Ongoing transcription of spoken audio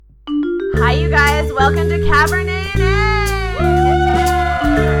Hi, you guys. Welcome to Cabernet and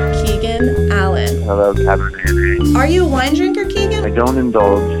Keegan Allen. Hello, Cabernet. Are you a wine drinker, Keegan? I don't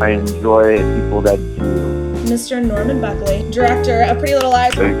indulge. I enjoy people that do. Mr. Norman Buckley, director of Pretty Little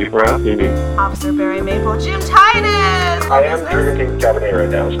Liars. Thank you for asking me. Officer Barry Maple, Jim Titus. I am drinking Cabernet right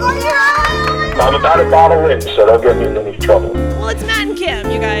now. So. Oh, yeah. I'm about a bottle in, so don't get me in any trouble. Well, it's Matt and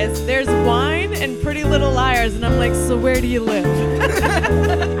Kim, you guys. There's wine and Pretty Little Liars, and I'm like, so where do you live?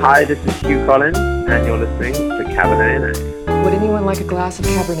 Hi, this is Hugh Collins, and you're listening to Cabernet and Would anyone like a glass of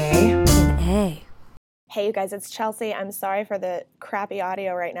Cabernet? Hey, you guys, it's Chelsea. I'm sorry for the crappy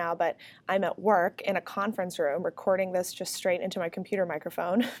audio right now, but I'm at work in a conference room recording this just straight into my computer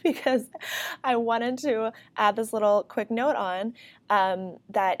microphone because I wanted to add this little quick note on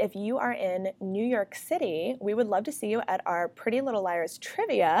that if you are in New York City, we would love to see you at our Pretty Little Liars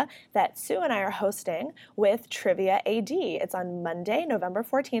trivia that Sue and I are hosting with Trivia AD. It's on Monday, November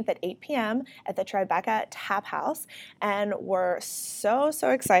 14th at 8 p.m. at the Tribeca Tap House, and we're so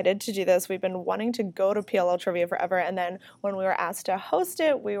excited to do this. We've been wanting to go to PLL Trivia forever, and then when we were asked to host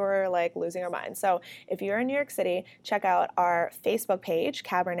it, we were like losing our minds. So if you're in New York City, check out our Facebook page,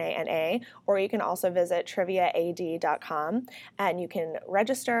 Cabernet NA, or you can also visit triviaad.com, and you can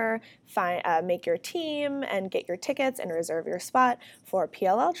register, make your team, and get your tickets and reserve your spot for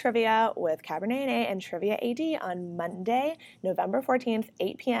PLL Trivia with Cabernet NA and Trivia AD on Monday, November 14th,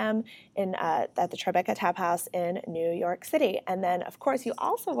 8 p.m. At the Tribeca Tap House in New York City. And then, of course, you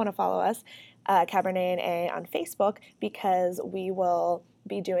also want to follow us, Cabernet NA, on Facebook, because we will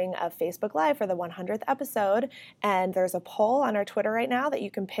be doing a Facebook Live for the 100th episode, and there's a poll on our Twitter right now that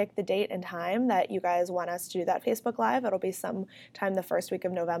you can pick the date and time that you guys want us to do that Facebook Live. It'll be sometime the first week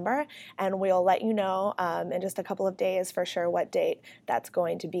of November, and we'll let you know in just a couple of days for sure what date that's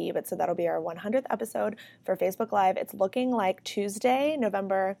going to be. But so that'll be our 100th episode for Facebook Live. It's looking like Tuesday,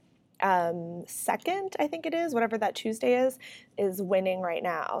 November 2nd, I think it is, whatever that Tuesday is winning right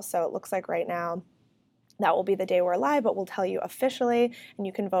now. So it looks like right now that will be the day we're live, but we'll tell you officially, and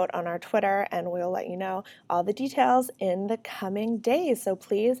you can vote on our Twitter, and we'll let you know all the details in the coming days. So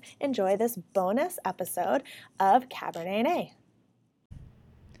please enjoy this bonus episode of Cabernet NA.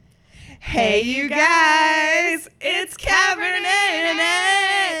 Hey, you guys, it's Cabernet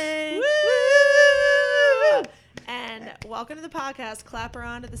NA. Woo! And welcome to the podcast. Clap her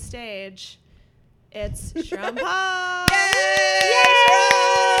onto the stage. It's Sharron Paul. Yay!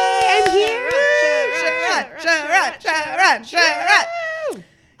 I'm here. Sharron.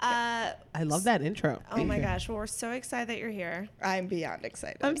 I love that intro. Oh my gosh. Well, we're so excited that you're here. I'm beyond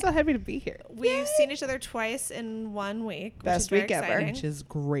excited. I'm so happy to be here. We've seen each other twice in 1 week. Which Best is very week ever. exciting. Which is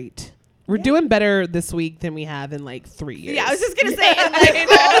great. We're doing better this week than we have in like 3 years. Yeah, I was just going to say, in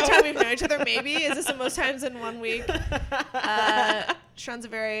all the time we've known each other, maybe. Is this the most times in 1 week? Sharron's a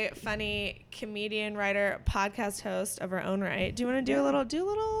very funny comedian, writer, podcast host of her own right. Do you want to do a little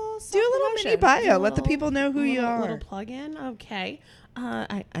mini bio? Let the people know who you are. Little plug in. Okay.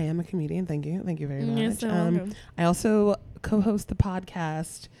 I am a comedian. Thank you very much. You're so welcome. I also co-host the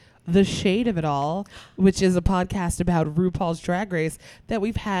podcast The Shade of It All, which is a podcast about RuPaul's Drag Race that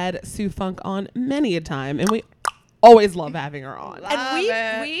we've had Sue Funk on many a time, and we always love having her on.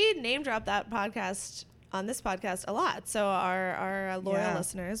 And we name drop that podcast on this podcast a lot, so our loyal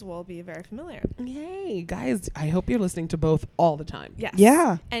listeners will be very familiar. Yay, guys, I hope you're listening to both all the time. Yes.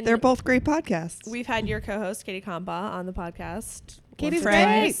 Yeah, And they're both great podcasts. We've had your co-host Katie Compa on the podcast. Katie's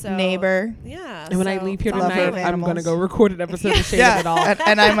Friend, great. So, neighbor. Yeah. And when I leave here Lover tonight, of I'm animals. going to go record an episode of The Shade of It All.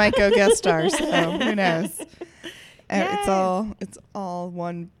 and I might go guest star, so who knows? It's Yay. it's all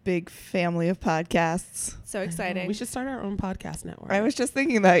one big family of podcasts. So exciting. We should start our own podcast network. I was just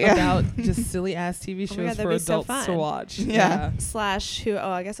thinking that, yeah. About just silly ass TV shows God, that'd for be so adults to fun. watch. Yeah.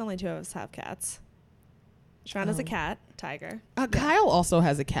 I guess only 2 of us have cats. Sharron has a cat, Tiger. Kyle also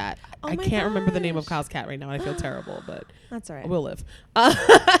has a cat. Oh I my can't remember the name of gosh. Kyle's cat right now. I feel terrible, but That's all right. we'll live.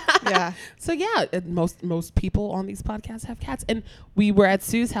 Yeah. So yeah, most people on these podcasts have cats, and we were at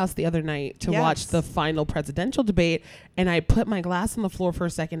Sue's house the other night to watch the final presidential debate, and I put my glass on the floor for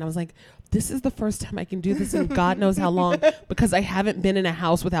a second. I was like, "This is the first time I can do this in God knows how long," because I haven't been in a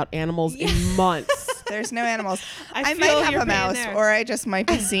house without animals in months. There's no animals. I I might feel have your a pain mouse, there. or I just might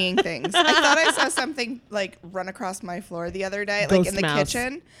be seeing things. I thought I saw something like run across my floor the other day, like Ghost in the mouse.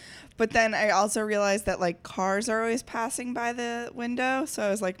 kitchen. But then I also realized that like cars are always passing by the window, so I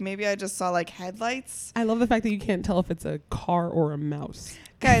was like, maybe I just saw like headlights. I love the fact that you can't tell if it's a car or a mouse.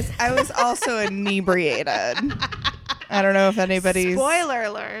 Guys, I was also inebriated. I don't know if anybody's Spoiler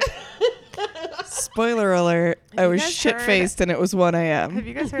alert. spoiler alert. I was guys shit-faced and it was 1 a.m. Have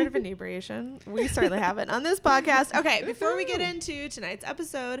you guys heard of inebriation? We certainly haven't on this podcast. Okay, before we get into tonight's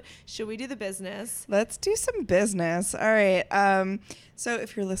episode, should we do the business? Let's do some business. All right. So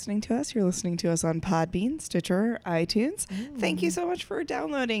if you're listening to us on Podbean, Stitcher, iTunes. Thank you so much for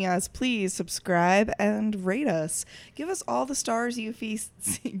downloading us. Please subscribe and rate us. Give us all the stars you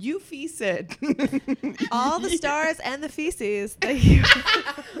feasted. All the stars and the feces that you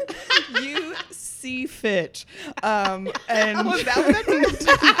You see fit. And Was that what that meant?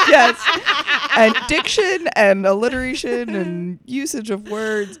 yes. And diction and alliteration and usage of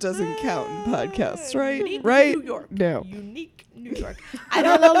words doesn't count in podcasts, right? Unique Right? New York. No. Unique New York.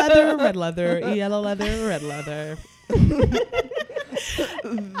 Yellow leather, red leather, yellow leather, red leather.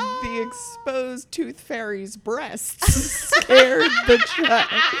 The exposed tooth fairy's breasts scared the child.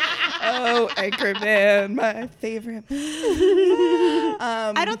 Oh, Anchorman, my favorite.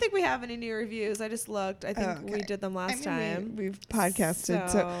 I don't think we have any new reviews. I just looked. I think we Okay. did them last time. We've podcasted.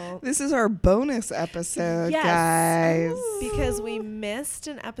 So So- this is our bonus episode, Yes. guys. Because we missed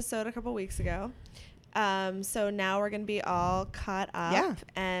an episode a couple weeks ago. So now we're going to be all caught up Yeah.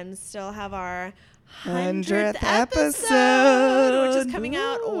 and still have our 100th 100th episode, which is coming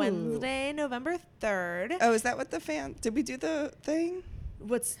out Ooh. Wednesday, November 3rd. Oh, is that what the fan? Did we do the thing?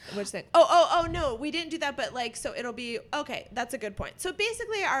 Which thing? Oh, no, we didn't do that, but so it'll be, okay, that's a good point. So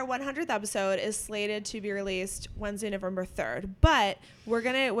basically our 100th episode is slated to be released Wednesday, November 3rd, but we're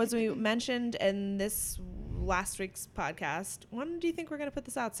going to, as we mentioned in this last week's podcast, when do you think we're going to put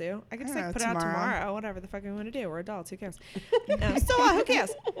this out, Sue? I could just put it out tomorrow, whatever the fuck we want to do. We're adults, who cares? Who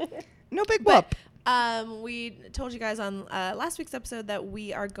cares? No big But whoop. we told you guys on last week's episode that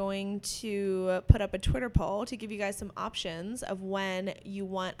we are going to put up a Twitter poll to give you guys some options of when you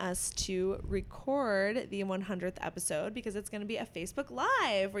want us to record the 100th episode, because it's going to be a Facebook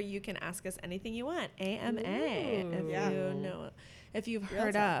Live where you can ask us anything you want. AMA. If you've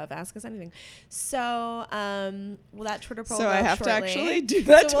heard of, ask us anything. So, that Twitter poll. So go I up have to shortly. actually do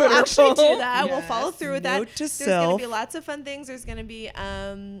that So we'll Twitter actually poll. do that. We'll follow through with that. Note to There's going to self. be lots of fun things. There's going to be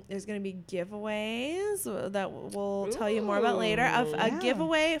giveaways that we'll tell you more about later. Of a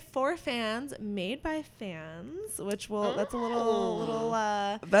giveaway for fans, made by fans, which will that's a little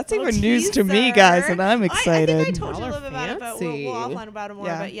That's little even news to me, teaser. guys, and I'm I think I excited. told you a Y'all little bit about it, but fancy. we'll offline about it more.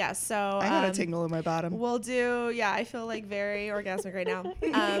 Yeah. But yeah, so I got a tingle in my bottom. we'll do, I feel like very orgasmic right now.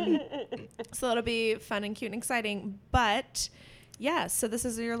 So it'll be fun and cute and exciting. But yeah, so this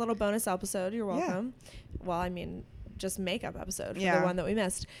is your little bonus episode. You're welcome. Well, I mean, just makeup episode for the one that we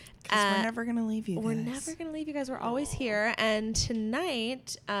missed. Because we're never going to leave you guys. We're never going to leave you guys. We're always here. And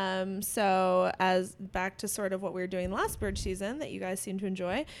tonight, so as back to sort of what we were doing last Bird season that you guys seem to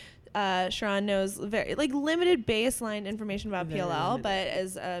enjoy, Sharron knows very limited baseline information about PLL, but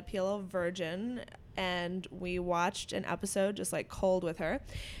as a PLL virgin, and we watched an episode just cold with her,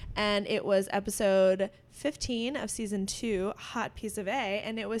 and it was episode 15 of season 2, Hot Piece of A,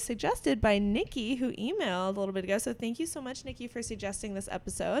 and it was suggested by Nikki, who emailed a little bit ago. So thank you so much, Nikki, for suggesting this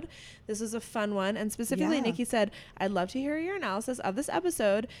episode. This was a fun one, and specifically Nikki said, I'd love to hear your analysis of this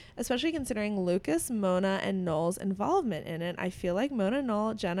episode, especially considering Lucas, Mona, and Noel's involvement in it. I feel like Mona,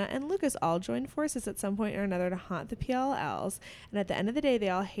 Noel, Jenna, and Lucas all joined forces at some point or another to haunt the PLLs, and at the end of the day, they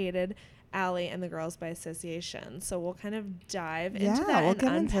all hated Allie and the girls by association. So we'll kind of dive into that we'll and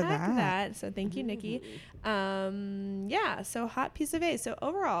get into unpack that. that. So thank you, Nikki. So Hot Piece of A. So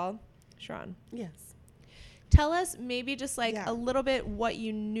overall, Sharron, Yes. tell us maybe just a little bit what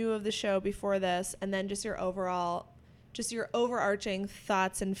you knew of the show before this, and then just your overarching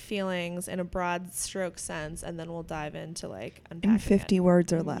thoughts and feelings in a broad stroke sense, and then we'll dive into unpacking In 50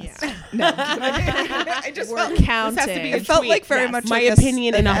 words or less. Yeah. No. I just We're felt, counting. This has to be a it felt like very Yes. much My like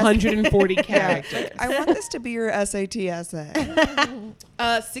opinion in 140 characters. I want this to be your SAT essay.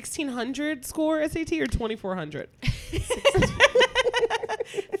 1600 score SAT or 2400?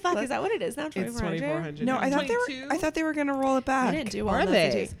 Fuck, is that what it is now? It's 2400? 2400. No, I thought they were going to roll it back. I didn't do well Are on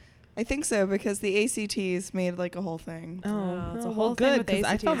they? SATs. I think so, because the ACTs made a whole thing. Oh, it's a well, whole thing good, with because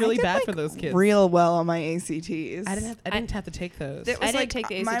I ACTs. felt really I did, bad for those kids. Real well on my ACTs. I didn't have to take those. It was I didn't take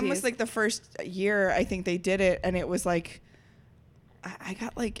the Mine was ACTs. the first year I think they did it, and it was I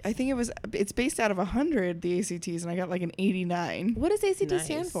got I think it's based out of 100, the ACTs, and I got an 89. What does ACT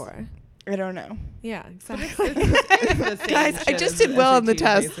stand Nice. for? I don't know. Yeah, exactly. Guys, I just did well on the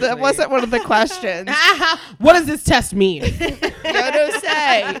test. That wasn't one of the questions. What does this test mean? No, no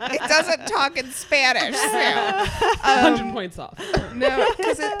say. It doesn't talk in Spanish. So. 100 points off. No,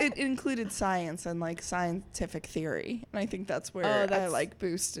 because it included science and scientific theory, and I think that's where that's I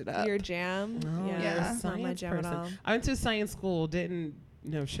boosted up. Your jam? Yeah. That's not my jam at all. I went to science school, didn't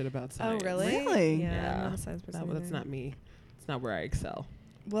know shit about Oh, science. really? Really? Yeah. I'm not a science person. That's either. not me. It's not where I excel.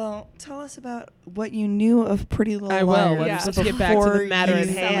 Well, tell us about what you knew of Pretty Little I will. Liars Let's get back to the matter at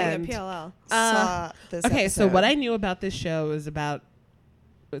you hand. Selling the PLL. saw this Okay, so episode. what I knew about this show is about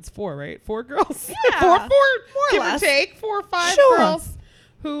it's 4, right? 4 girls. Yeah. four, or give less. or take, 4 or 5 Sure. girls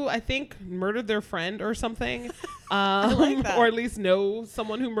who I think murdered their friend or something, like that. or at least know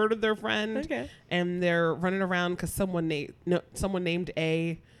someone who murdered their friend. Okay. And they're running around because someone named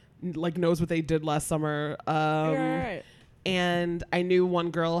A, like, knows what they did last summer. Right. And I knew one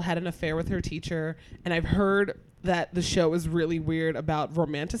girl had an affair with her teacher, and I've heard that the show is really weird about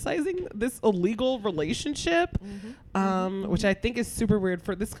romanticizing this illegal relationship, which I think is super weird.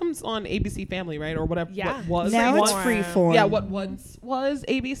 This comes on ABC Family, right, or whatever. Yeah. What was now it's Freeform. Freeform. Yeah, what once was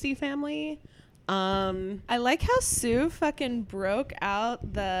ABC Family. I like how Sue fucking broke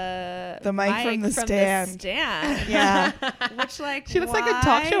out the mic from the stand. Yeah. Which, like, She looks like a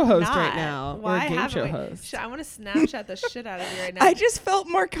talk show host why right not? now, or a Why game haven't show we? host. I want to Snapchat the shit out of you right now. I just felt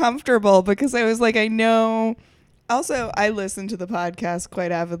more comfortable because I was like, I know. Also, I listen to the podcast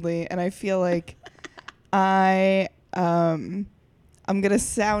quite avidly, and I feel like I'm gonna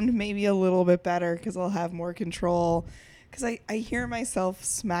sound maybe a little bit better because I'll have more control. Because I hear myself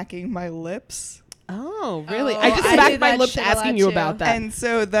smacking my lips, Oh, really? Oh, I just I do smacked my that lips shit a lot asking you too. about that. and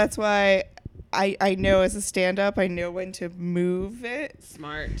so that's why I know as a stand-up, I know when to move it.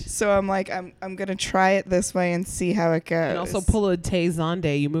 Smart. So I'm like, I'm gonna try it this way and see how it goes. And also pull a Tay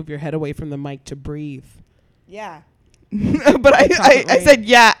Zonde. You move your head away from the mic to breathe. Yeah. But I said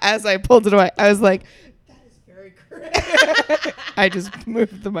yeah as I pulled it away. I was like, that is very correct. I just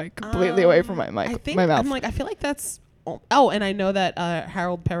moved the mic completely away from my mic, I think my mouth. I feel like that's. Oh, and I know that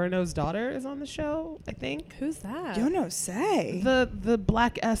Harold Perrineau's daughter is on the show. I think Who's that? Yo no say. the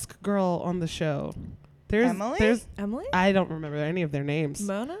black-esque girl on the show. There's Emily? Emily? I don't remember any of their names.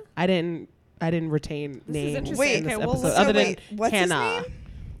 Mona? I didn't retain This is names interesting. in this Okay, well, episode let's- other So than wait, what's his Hannah. name?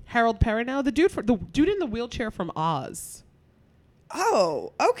 Harold Perrineau, the dude in the wheelchair from Oz.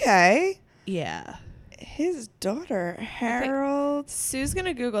 Oh, okay. Yeah. His daughter, Harold. Sue's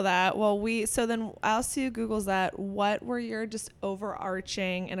gonna Google that. Then while Sue Googles that, what were your just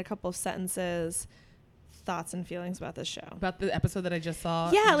overarching in a couple of sentences thoughts and feelings about this show? About the episode that I just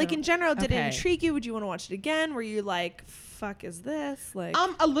saw. Yeah, like in general, did it Okay. intrigue you? Would you want to watch it again? Were you like, fuck is this? Like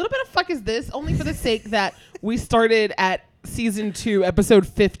A little bit of fuck is this, only for the sake that we started at season 2, episode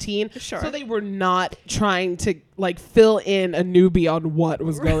 15. Sure. So they were not trying to like fill in a newbie on what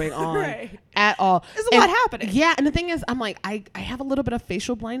was going on Right. at all. There's a lot happening. Yeah, and the thing is, I'm like, I have a little bit of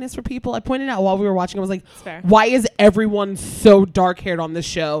facial blindness for people. I pointed out while we were watching, I was like, fair. why is everyone so dark haired on this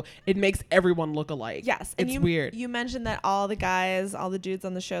show? It makes everyone look alike. Yes, and it's you, weird. You mentioned that all the dudes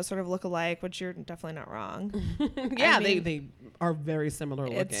on the show sort of look alike, which you're definitely not wrong. Yeah, I mean, they are very similar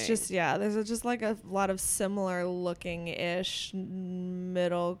looking. It's just there's just like a lot of similar looking ish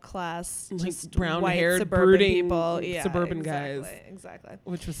middle class, Like just brown-haired, white suburban brooding people. Yeah, suburban guys. Exactly.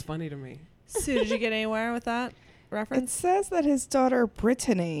 which was funny to me. Sue, did you get anywhere with that It reference? says that his daughter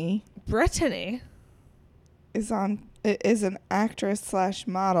Brittany Brittany. is an actress /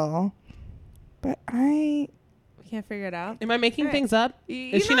 model, but We can't figure it out. Am I making All right. things up?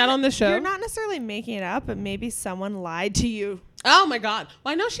 You're Is she not on the show? You're not necessarily making it up, but maybe someone lied to you. Oh my god!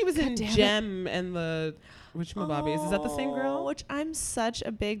 Well, I know she was in damn it. Gem and the Witchamabobbies. Is that the same girl? Which I'm such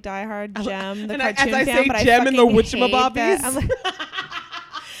a big diehard Gem, the and I- cartoon as I fan, say but Gem I and the fucking hate Witchamabobbies. that. I'm like,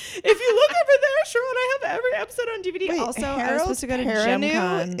 if you look over there, Sharron, I have every episode on DVD. wait, also, I was Harold supposed to go to Perrineau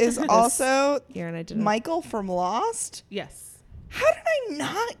GemCon is this also year, and I didn't. Michael from Lost. Yes. How did I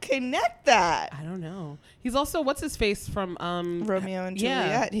not connect that? I don't know. He's also what's his face from Romeo and yeah.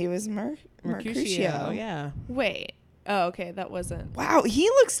 Juliet. He was Mercutio. Yeah. Wait. Oh, okay, that wasn't. Wow, he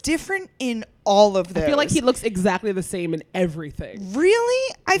looks different in all of those. I feel like he looks exactly the same in everything.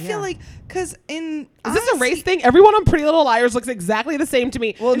 Really? I Yeah. feel like because in Is this a race thing? Everyone on Pretty Little Liars looks exactly the same to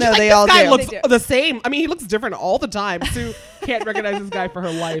me. Well, And no, she's like, they this all guy do. looks They do. the same. I mean, he looks different all the time. Sue can't recognize this guy for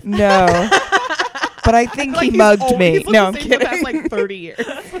her life. No. But I think Like, he he's mugged always- me. he's looked No, the I'm same kidding. for the past, like 30 years.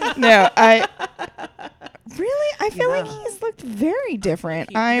 No, I feel like Yeah. he's looked very different.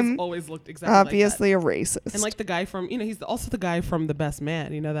 He has I'm always looked exactly like that. obviously a racist. And like the guy from, he's also the guy from The Best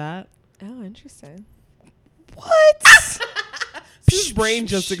Man. You know that? Oh, interesting. what? Sue's brain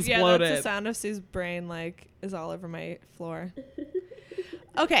just Yeah, exploded. that's the sound of Sue's brain, like, is all over my floor.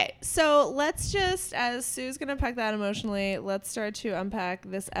 Okay, so let's just, as Sue's gonna unpack that emotionally, let's start to unpack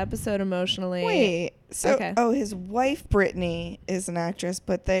this episode emotionally. Wait. So, Okay. his wife Brittany is an actress,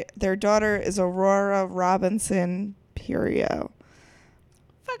 but their daughter is Aurora Robinson Perio.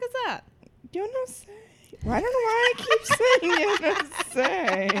 Fuck is that? Yo no sé. I don't know why I keep saying yo no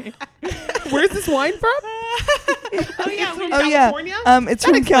sé. Where's this wine from? Oh yeah, From Oh California? yeah. It's That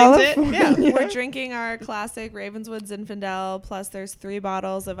from explains it. California. we're drinking our classic Ravenswood Zinfandel. Plus, there's 3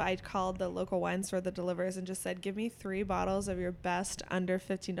 bottles of. I called the local wine store that delivers and just said, "Give me 3 bottles of your best under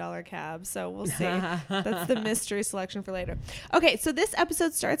 $15 cab." So we'll see. That's the mystery selection for later. Okay, so this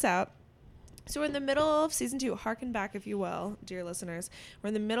episode starts out. So we're in the middle of season 2. Harken back, if you will, dear listeners. We're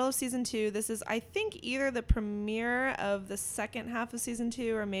in the middle of season 2. This is, I think, either the premiere of the second half of season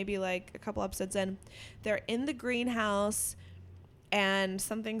 2 or maybe like a couple episodes in. They're in the greenhouse and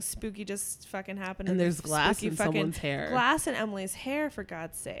something spooky just fucking happened. And there's glass spooky in fucking someone's hair. Glass in Emily's hair, for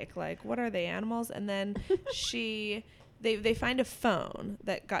God's sake. Like, what are they, animals? And then they find a phone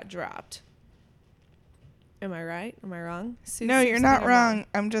that got dropped. Am I right? Am I wrong? No, you're not wrong.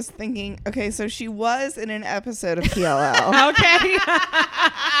 I'm just thinking. Okay, so she was in an episode of PLL. Okay.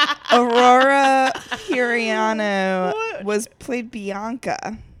 Aurora Hiriano played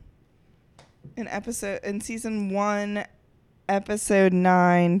Bianca in season 1, episode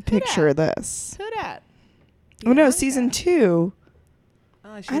 9. Picture this. Who dat? Oh no, season 2.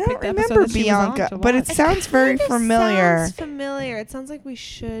 I don't remember Bianca, but it sounds very familiar. Sounds familiar. It sounds like we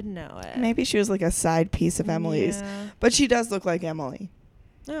should know it. Maybe she was like a side piece of Emily's, but she does look like Emily.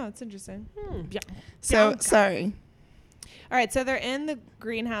 Oh, it's interesting. Yeah. So Bianca. sorry. All right, so they're in the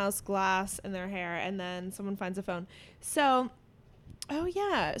greenhouse, glass in their hair, and then someone finds a phone. So, oh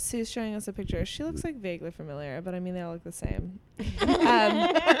yeah, Sue's showing us a picture. She looks like vaguely familiar, but I mean they all look the same.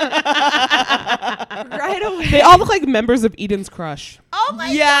 Right away. They all look like members of Eden's Crush. Oh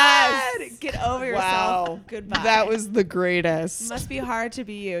my God! Get over yourself. Wow. Goodbye. That was the greatest. Must be hard to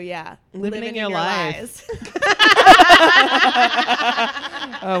be you. Yeah, Living your life. lies.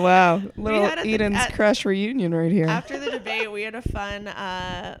 Oh wow, little had Eden's Crush reunion right here. After the debate, we had a fun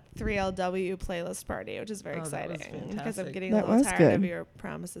 3LW playlist party, which is very Oh, that was exciting because I'm fantastic. getting That a little was tired of good. your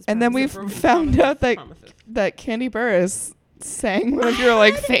promises. And then we promises. found out that Promises. Candy Burris sang one of your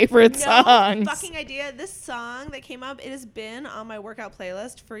like favorite no songs. fucking idea. This song that came up, it has been on my workout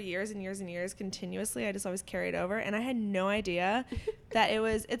playlist for years and years and years continuously. I just always carry it over, and I had no idea that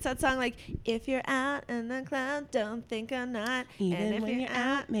it's that song like, if you're out in the club, don't think I'm not. Even and if when you're you're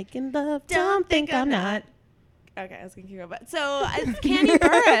out, making love, don't think I'm not. Okay, I was gonna keep going, but so it's Candy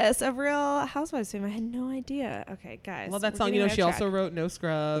Burris of Real Housewives fame. I had no idea. Okay, guys. Well, that we're song, getting she off also track. wrote No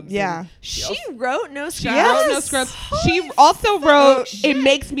Scrubs. Yeah. and She wrote No She Scrubs. wrote No Scrubs. She also wrote It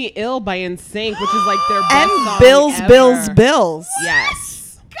Makes Me Ill by NSYNC, which is like their best And song Bills. ever.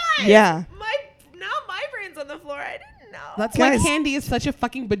 Yes. Guys, Yeah. now my brain's on the floor. I didn't know. That's Guys. why Candy is such a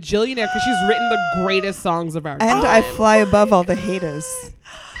fucking bajillionaire, because she's written the greatest songs of our time. And I fly above all the haters.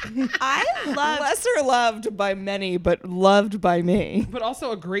 I love. Lesser loved by many, but loved by me. But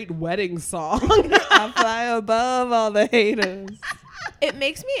also a great wedding song. I fly above all the haters. It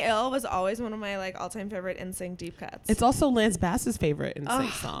Makes Me Ill was always one of my like all-time favorite NSYNC deep cuts. It's also Lance Bass's favorite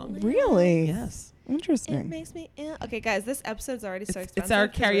NSYNC song. Really? Yes. It Interesting. makes me ill. Okay, guys, this episode's already so expensive. It's our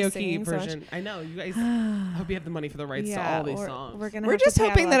 'cause we're karaoke singing so much. version. I know. You guys, I hope you have the money for the rights to all these songs. We're gonna. We're have to just pay out a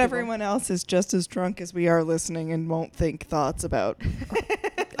hoping lot that of people. everyone else is just as drunk as we are listening and won't think thoughts about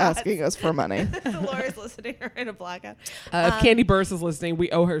asking us for money. Laura's listening or in a blackout. If Candy Burris is listening,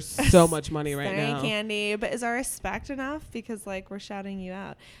 we owe her so much money right Sorry, now. Candy, but is our respect enough? Because like we're shouting you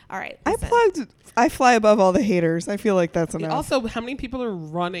out. All right. I fly above all the haters. I feel like that's enough. Also, how many people are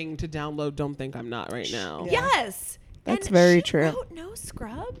running to download Don't Think I'm Not right now? Yeah. Yes. That's And very she true. wrote No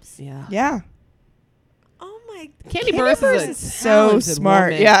Scrubs. Yeah. Yeah. Oh my. Candy Burris Burris is a is so talented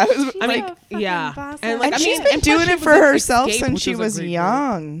smart. woman. Yeah. She's I mean, a fucking yeah. boss And, lady. like, And I she's mean, been and doing plus she it was for in herself Escape, since which she a was great group.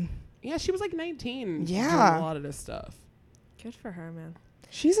 young. Yeah, she was like 19. Yeah. doing a lot of this stuff. Good for her, man.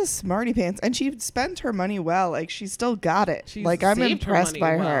 She's a smarty pants, and she spent her money well. Like she still got it. She's like I'm saved her impressed money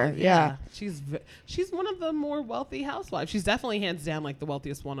by well. her. Yeah. She's one of the more wealthy housewives. She's definitely hands down like the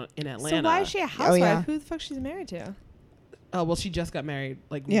wealthiest one in Atlanta. So why is she a housewife? yeah. Who the fuck she's married to? Oh, well, she just got married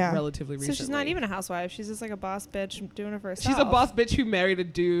like Yeah. relatively recently. So she's not even a housewife. She's just like a boss bitch doing it for herself. She's a boss bitch who married a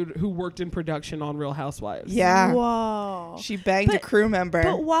dude who worked in production on Real Housewives. Yeah. Whoa. She banged a But- crew member.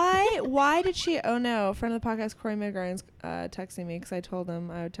 But why did she? Oh no! Friend of the podcast, Corey Midgard's texting me because I told him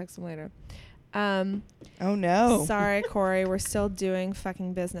I would text him later. Oh no. Sorry, Corey, we're still doing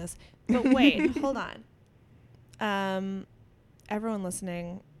fucking business. But wait, hold on. Everyone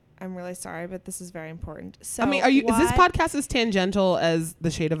listening, I'm really sorry, but this is very important. So I mean, is this podcast as tangential as the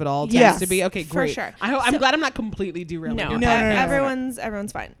Shade of It All tends Yes. to be? Okay, For great. sure. I'm So- glad I'm not completely derailing No, your No, podcast.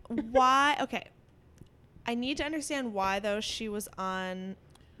 everyone's fine. Why? Okay, I need to understand why though she was on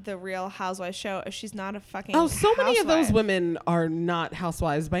the Real Housewives show if she's not a fucking so many of those housewife. women are not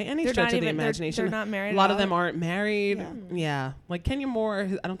housewives by any They're stretch not of the even- they're- imagination. they're not married A lot at of them all. aren't married. Yeah. Like Kenya Moore,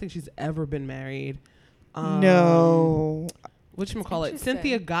 I don't think she's ever been married. No. Whatchamacallit? Interesting.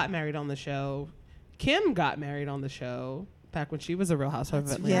 Cynthia got married on the show. Kim got married on the show back when she was a Real Housewife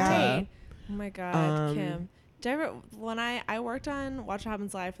of Atlanta. Yeah. Right. Oh my God, Kim. When I worked on Watch What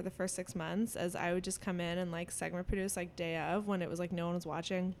Happens Live for the first 6 months, as I would just come in and like segment produce like day of when it was like no one was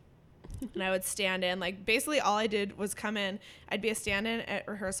watching. And I would stand in, like basically all I did was come in. I'd be a stand-in at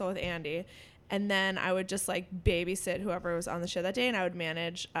rehearsal with Andy. And then I would just like babysit whoever was on the show that day, and I would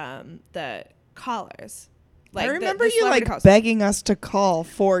manage the callers. I the remember you celebrity like callers. begging us to call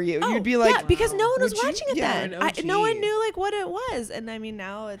for you. You'd be like, yeah, because no one was would you- watching it yeah, then. I know, No one geez. knew like what it was, and I mean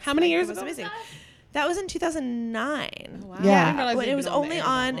now it's How many like, years it was ago was amazing. that? That was in 2009. Wow. Yeah. I didn't realize When they'd it was been on the only air that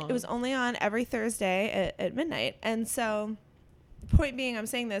on. long. It was only on every Thursday at midnight, and so. Point being, I'm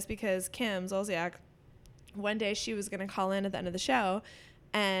saying this because Kim Zolciak, one day she was going to call in at the end of the show,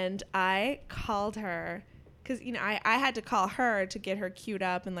 and I called her because I had to call her to get her queued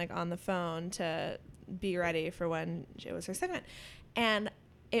up and like on the phone to be ready for when it was her segment, and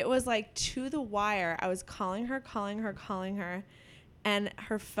it was like to the wire. I was calling her, and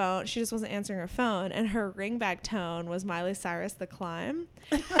her phone, she just wasn't answering her phone, and her ringback tone was Miley Cyrus, The Climb.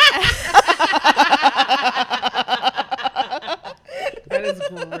 That is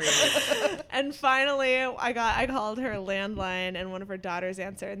great. And finally, I called her landline, and one of her daughters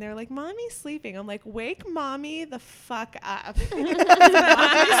answered, and they were like, "Mommy's sleeping." I'm like, "Wake mommy the fuck up." Mommy's supposed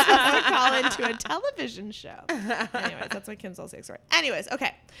to call into a television show. Anyways, that's my Kim Zolciak story. Anyways,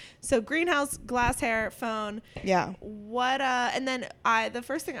 okay. So greenhouse, glass hair, phone. yeah. What and then the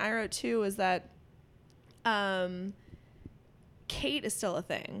first thing I wrote too was that Kate is still a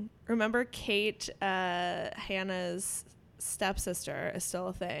thing. Remember Kate, Hannah's stepsister is still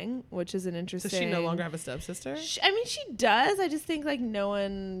a thing, which is an interesting. Does she no longer have a stepsister? I mean, she does. I just think like no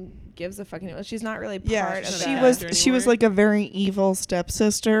one gives a fucking. She's not really part Yeah, of she the- was like a very evil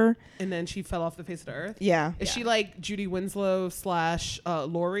stepsister. And then she fell off the face of the earth? Yeah. Is she like Judy Winslow /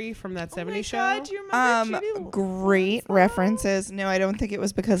 Lori from that 70s show? God, do you remember Judy Great references. No, I don't think it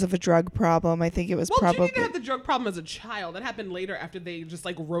was because of a drug problem. I think it was Well, probably Judy had the drug problem as a child. That happened later after they just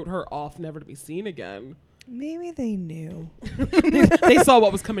like wrote her off never to be seen again. maybe they knew. They saw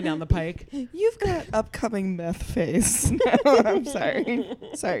what was coming down the pike. You've got upcoming meth face. No, I'm sorry.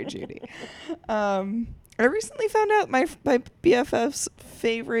 Sorry, Judy. I recently found out my BFF's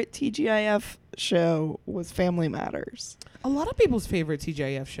favorite TGIF show was Family Matters. A lot of people's favorite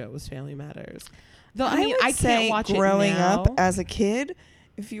TGIF show was Family Matters. Though I mean, would I say can't watch growing it now. up as a kid,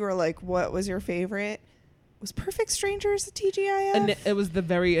 if you were like, what was your favorite? Was Perfect Strangers a TGIF? And it was the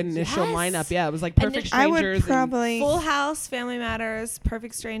very initial Yes. lineup. Yeah, it was like Perfect Init- I Strangers would probably Full House, Family Matters,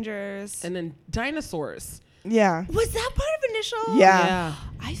 Perfect Strangers. and then Dinosaurs. yeah. Was that part of initial? Yeah.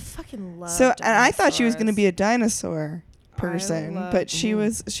 I fucking love. So and I thought she was going to be a dinosaur person, love- but she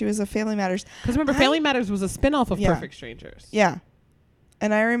was a Family Matters. Because remember, Family Matters was a spinoff of Yeah. Perfect Strangers. Yeah.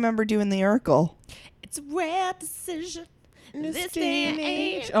 And I remember doing the Urkel. It's a rare decision in this day and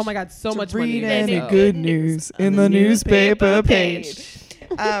age. Oh my God, so much money. Read in any that show. good news in the newspaper page.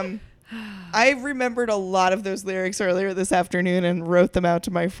 I remembered a lot of those lyrics earlier this afternoon and wrote them out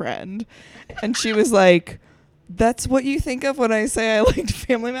to my friend. And she was like, "That's what you think of when I say I liked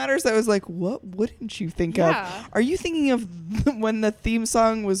Family Matters?" I was like, "What wouldn't you think Yeah. of? Are you thinking of when the theme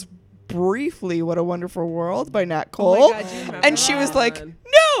song was briefly What a Wonderful World by Nat Cole?" Oh my God, do you remember And she was that? like,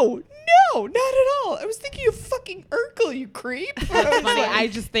 "No, not at all. I was thinking of fucking Urkel, you creep." That's funny. I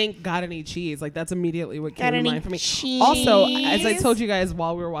just think "Got any cheese?" Like that's immediately what came to any mind for me. cheese? Also, as I told you guys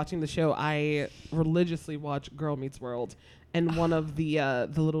while we were watching the show, I religiously watch Girl Meets World, and one of the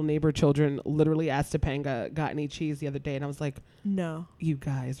little neighbor children literally asked Topanga, "Got any cheese?" the other day, and I was like, No. "You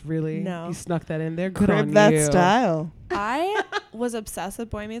guys, really? No. You snuck that in there? Good Crib on that you." style. I was obsessed with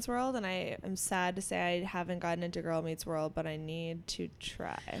Boy Meets World, and I am sad to say I haven't gotten into Girl Meets World, but I need to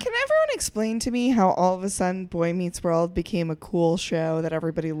try. Can everyone explain to me how all of a sudden Boy Meets World became a cool show that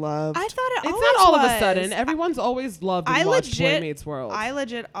everybody loved? I thought it It's always not all of a was. sudden. Everyone's always loved and I watched Boy legit- Meets World. I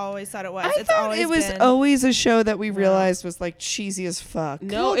legit always thought it was. I It's thought always it was been, always a show that we realized was like cheesy as fuck.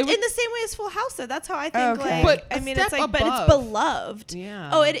 no, well, it was in the same way as Full House. Though. That's how I think. Okay. Like, But I a mean, it's step like, but it's above. beloved. Yeah.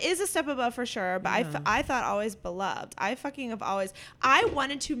 Oh, it is a step above for sure. But Yeah. I thought always beloved. I fucking have always. I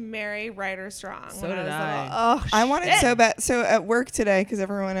wanted to marry Ryder Strong. So when did I. I. Was little. Oh, I wanted shit. so bad. So at work today, because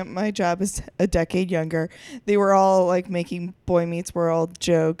everyone at my job is a decade younger, they were all like making Boy Meets World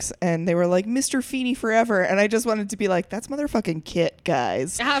jokes, and they were like Mr. Feeney forever, and I just wanted to be like, "That's motherfucking Kit,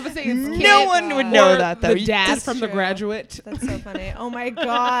 guys." I have to say, it's No Kit one would know or that though. The dad Just- from The true. Graduate, it. That's so funny. Oh my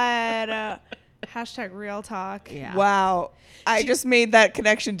god. Hashtag real talk. Yeah. Wow. I just made that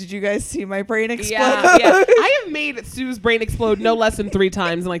connection. Did you guys see my brain explode? Yeah. I have made Sue's brain explode no less than 3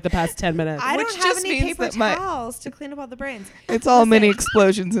 times in like the past 10 minutes. I Which don't have just any means paper that my- towels to clean up all the brains. It's all mini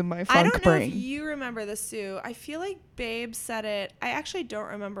explosions in my funk I don't know brain. if you remember this, Sue. I feel like Babe said it. I actually don't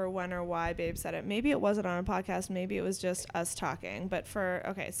remember when or why Babe said it. Maybe it wasn't on a podcast. Maybe it was just us talking. But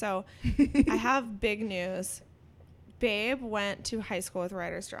so I have big news. Babe went to high school with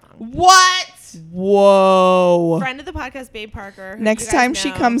Ryder Strong. What? Whoa. Friend of the podcast, Babe Parker. who Next you guys time she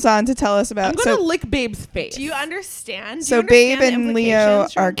know. comes on to tell us about I'm going to lick Babe's face. Do you understand? Do So you Babe understand the and Leo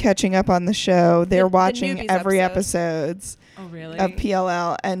implications, are Sean? catching up on the show. They're The watching newbies every episodes. episodes Oh, really? of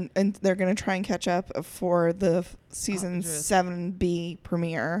PLL, and they're going to try and catch up for the season interesting. 7B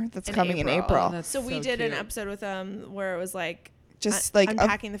premiere that's In coming in April. April. That's So we did cute. an episode with them where it was like Just like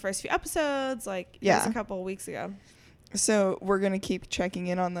unpacking the first few episodes. Like it was a couple of weeks ago. so we're going to keep checking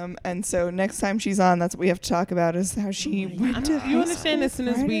in on them, and so next time she's on, that's what we have to talk about is how she went to You understand, as soon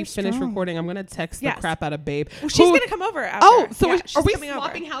as we finish recording, I'm going to text the Yes. crap out of Babe. Well, she's gonna come over after. Oh, so Yeah, are she's we coming over.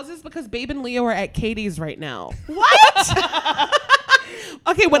 swapping houses? Because Babe and Leo are at Katie's right now. What?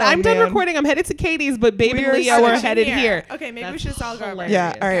 Okay, when Oh, I'm done man. recording, I'm headed to Katie's, but Babe We and are Leo are switching headed here. Okay, maybe we That's should just all go over. hilarious.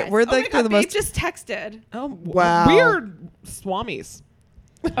 Yeah, all right. Guys. We're Oh my like God, the Babe most. just texted. Oh, Wow. We're swamis.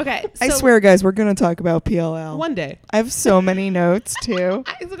 Okay, I so swear, guys, we're going to talk about PLL. One day. I have so many notes too.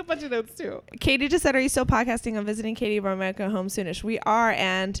 I took a bunch of notes too. Katie just said, "Are you still podcasting? I'm visiting Katie Barmecca home soonish." We are,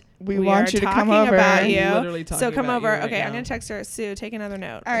 and We are want you to come talking over. about you. Literally talking So come about over. you right Okay, I'm now. gonna text her. Sue, take another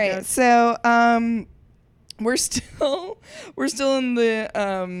note. All right, so we're still in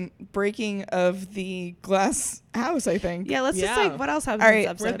the breaking of the glass house, I think. Yeah, let's just Yeah. like what else happened All in this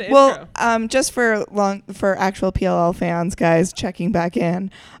right. episode? The Well, intro. just for actual PLL fans, guys, checking back in.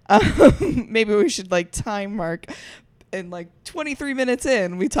 Maybe we should like time mark. And like 23 minutes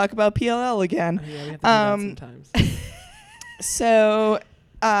in, we talk about PLL again. Oh, yeah, we have to do that sometimes. So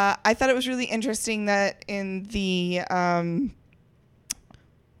I thought it was really interesting that in the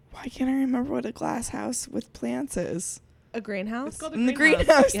why can't I remember what a glass house with plants is? A greenhouse. It's called a In the greenhouse.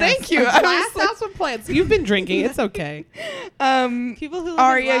 greenhouse. Thank you. A I glass was like- house with plants. You've been drinking. It's okay. People who live in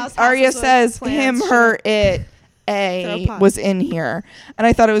Arya glass Arya houses with says plants him, her, should- it, Throw a pots. was in here, and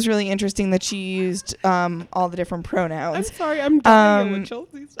I thought it was really interesting that she used all the different I'm pronouns. sorry. I'm dying with Um,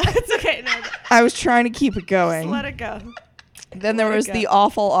 Chelsea's. It's okay. No, I was trying to keep it just going. let it go. Then there let it was go. the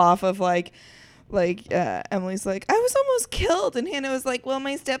awful off of like Emily's like, I was almost killed, and Hannah was like, well,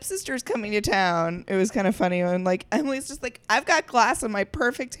 my stepsister's coming to town. It was kind of funny, and like Emily's just like, I've got glass in my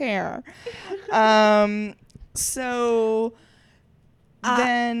perfect hair. So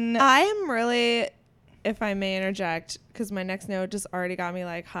then I am really, if I may interject, because my next note just already got me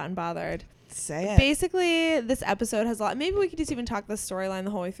like hot and bothered. say it. Basically, this episode has a lot. Maybe we could just even talk the storyline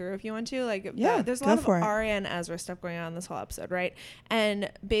the whole way through if you want to. Like, Yeah, there's a go lot of for it. Arya and Ezra stuff going on in this whole episode, right? And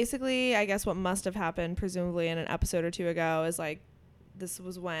basically, I guess what must have happened, presumably in an episode or two ago, is like this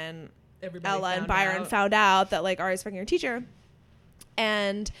was when Everybody Ella and found Byron out. found out that like Arya's fucking her teacher,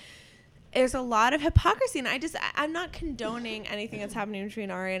 and there's a lot of hypocrisy, and I'm not condoning anything that's happening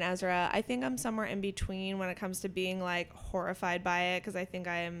between Arya and Ezra. I think I'm somewhere in between when it comes to being like horrified by it, because I think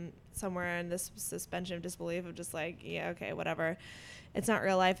I am somewhere in this suspension of disbelief of just like, yeah, okay, whatever. It's not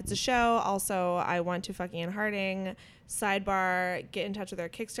real life. It's a show. Also, I want to fucking Ian Harding. Sidebar, get in touch with our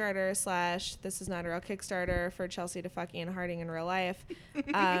Kickstarter / this is not a real Kickstarter for Chelsea to fuck Ian Harding in real life.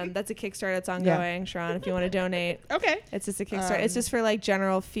 That's a Kickstarter that's ongoing, Sharon, if you want to donate. Okay. It's just a Kickstarter. It's just for like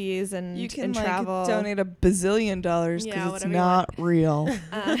general fees and you can and like travel. donate $1 billion because Yeah, it's whatever you not real.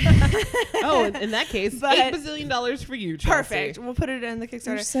 Oh, in that case, But- $8 bazillion for you, Chelsea. Perfect. We'll put it in the You're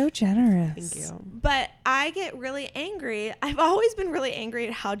Kickstarter. so generous. Thank you. But I get really angry. I've always been really angry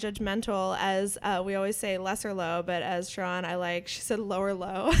at how judgmental, as we always say, less or low, but as Sharon, she said lower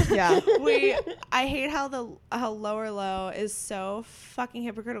low. Yeah. I hate how lower low is so fucking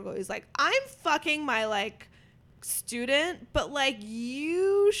hypocritical. He's like, I'm fucking my like student, but like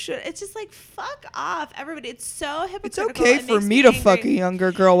you should. It's just like, fuck off, everybody. It's so It's hypocritical. okay It for makes me to angry. fuck a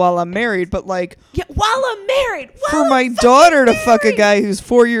younger girl while I'm married, but like Yeah, while I'm married. for my daughter to fuck a guy who's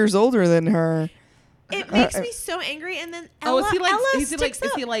 4 years older than her. It makes me so angry. And then Oh, Ella, is he like? Ella Is he like?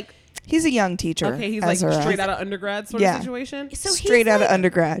 sticks Is he up. like? He's a young teacher. Okay, he's like Ezra. straight out of undergrad sort Yeah. of situation. So straight he's out of like-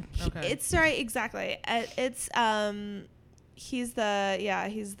 undergrad. Okay. It's right, exactly. It's he's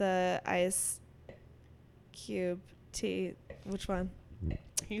the ice cube tea. Which one?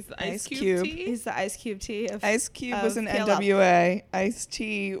 He's the Ice Ice Cube. Cube. Tea? He's the Ice Cube T. Ice Cube was an PLL. NWA.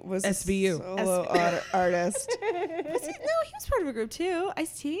 Ice-T was SVU. a solo artist. No, he was part of a group too.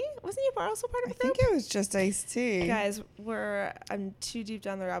 Ice-T? Wasn't he also part of I a group? think it was just Ice-T. Guys, I'm too deep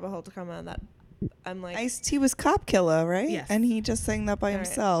down the rabbit hole to comment on that. I'm like, Ice-T was Cop Killer, right? Yes. And he just sang that by All right.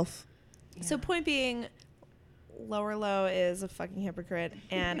 himself. So point being, Lower Low is a fucking hypocrite,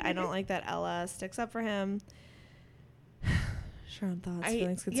 and I don't like that Ella sticks up for him. Sharron, thoughts,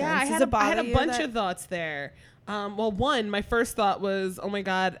 feelings, concerns. I Does had it a bother you bunch that- of thoughts there. Well, one, my first thought was, oh my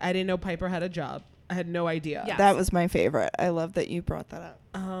God, I didn't know Piper had a job. I had no idea. Yeah. That was my favorite. I love that you brought that up.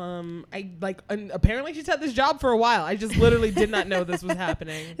 And apparently she's had this job for a while. I just literally did not know this was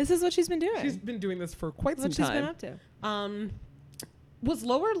happening. This is what she's been doing. She's been doing this for quite That's some what time. she's been up to. Was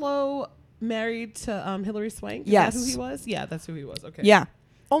Lower Low married to Hilary Swank? Is Yes. that who he was? Yeah, that's who he was. Okay. Yeah.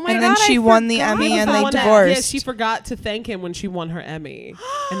 Oh my And God, then she I won the forgot. Emmy He was and the they one divorced. Yeah, she forgot to thank him when she won her Emmy,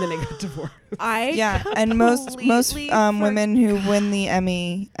 and then they got divorced. Yeah, and most completely women who win the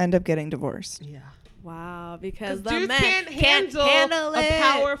Emmy end up getting divorced. Yeah. Wow, because the Dudes men can't handle it. a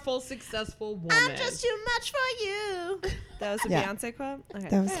powerful, successful woman. I'm just too much for you. That was a Yeah. Beyonce quote? Okay.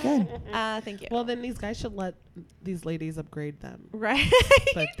 That was good. Thank you. Well, then these guys should let these ladies upgrade them. Right.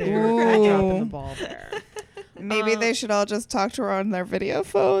 But they're Ooh. dropping the ball there. Maybe they should all just talk to her on their video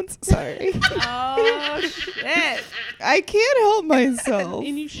phones. Sorry. Oh, shit. I can't help myself.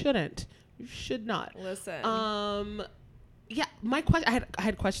 And you shouldn't. You should not. Listen. Yeah, my question. I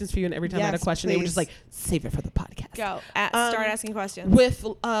had questions for you, and every time I had a Yes, question, they were please. just like, save it for the podcast. Go. Start asking questions. With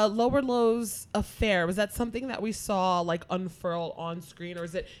Lower Low's affair, was that something that we saw like unfurl on screen, or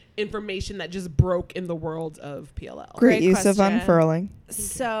is it information that just broke in the world of PLL? Great use question. of unfurling.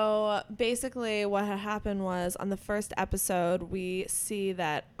 So basically what had happened was on the first episode, we see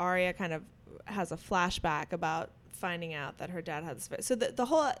that Arya kind of has a flashback about finding out that her dad had this. So the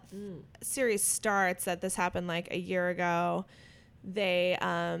whole series starts that this happened like a year ago. They,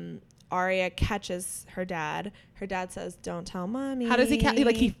 Arya catches her dad. Her dad says, "Don't tell mommy." How does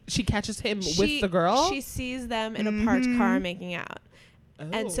he she catches him with the girl? She sees them in a parked car making out.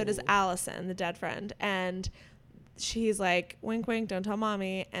 And so does Oh. Allison, the dead friend. And she's like, wink, wink, don't tell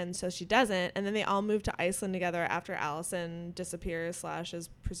mommy. And so she doesn't. And then they all move to Iceland together after Allison disappears / is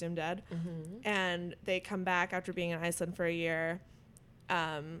presumed dead. Mm-hmm. And they come back after being in Iceland for a year.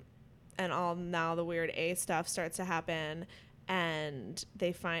 And now the weird A stuff starts to happen. And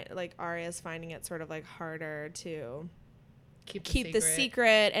they find, like, Arya's finding it sort of, like, harder to keep the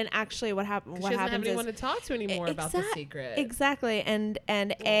secret. And actually what happens She doesn't have anyone to talk to anymore about the secret. Exactly. And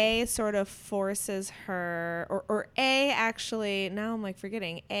A sort of forces her, or A actually, now I'm like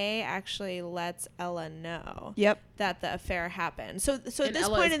forgetting, A actually lets Ella know that the affair happened. So at this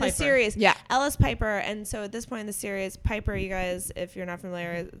Ella point is in the Piper. series, Yeah. Ella's Piper. And so at this point in the series, Piper, you guys, if you're not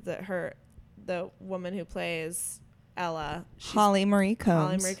familiar, the woman who plays Ella, Holly Marie Combs.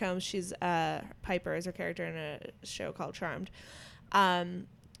 Holly Marie Combs. She's Piper is her character in a show called Charmed.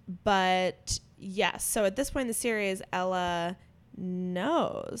 But yes, so at this point in the series, Ella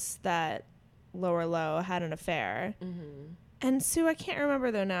knows that Lower Low had an affair. Mm-hmm. And Sue, I can't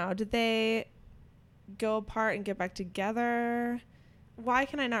remember though now. Did they go apart and get back together? Why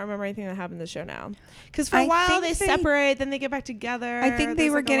can I not remember anything that happened in the show now? Because for a while they separate, then they get back together. I think they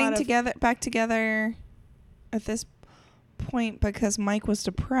There's were like a lot getting of- back together at this point because Mike was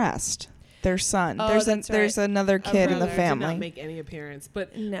depressed. Their son. Oh, there's that's there's right. another kid in the brother did Did family. not make any appearance,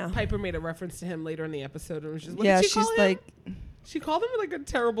 but No. Piper made a reference to him later in the episode and was just, what Yeah, did she she's call him? like, She called him like a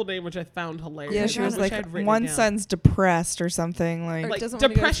terrible name, which I found hilarious. yeah, I she was wish like, I'd written it one down. son's depressed or something. like doesn't wanna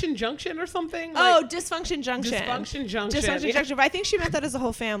go- Depression Junction or something. Oh, Like, Dysfunction Junction. Dysfunction Junction. Dysfunction Yeah. Junction. But I think she meant that as a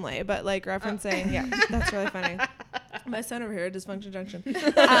whole family, but like referencing, yeah, that's really funny. My son over here, Dysfunction Junction.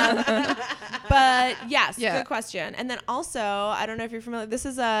 But yes, good question. And then also, I don't know if you're familiar, this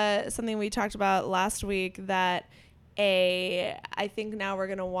is something we talked about last week that I think now we're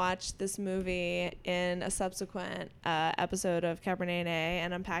going to watch this movie in a subsequent episode of Cabernet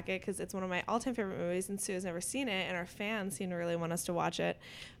and unpack it because it's one of my all-time favorite movies and Sue has never seen it and our fans seem to really want us to watch it.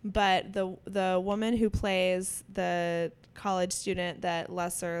 But the woman who plays the college student that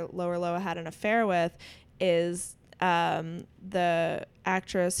Lower Low had an affair with is the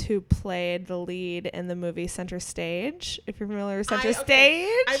actress who played the lead in the movie Center Stage. If you're familiar with Center Stage.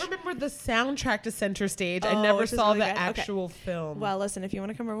 I remember the soundtrack to Center Stage. I Oh, never which is saw really the good. Okay. actual film. Well, listen, if you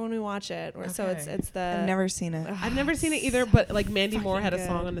want to come over when we watch it, so Okay. it's the. I've never seen it. I've never seen it either, but like Mandy Moore had a good.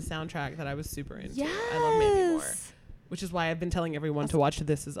 song on the soundtrack that I was super into. Yes. I love Mandy Moore, which is why I've been telling everyone to watch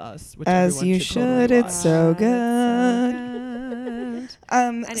This Is Us. Which As everyone you totally should. It's watch. so good.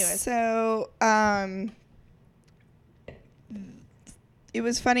 Anyways. So It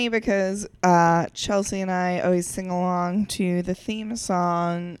was funny because Chelsea and I always sing along to the theme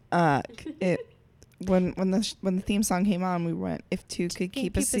song. When the theme song came on, we went, "If two could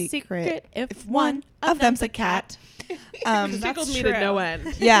keep a secret, if one of them's a cat." Tickled me to no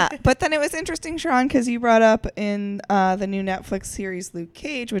end. Yeah, but then it was interesting, Sharron, because you brought up in the new Netflix series Luke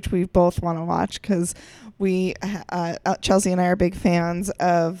Cage, which we both want to watch because we Chelsea and I are big fans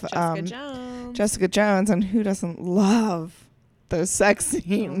of Jessica Jones, and who doesn't love those sex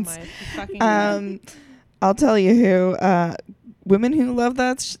scenes? Oh my fucking God. I'll tell you who. Women who love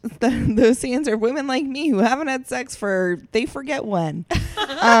those scenes are women like me who haven't had sex they forget when.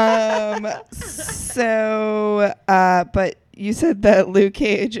 But you said that Luke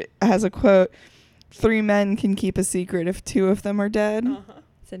Cage has a quote, 3 men can keep a secret if 2 of them are dead.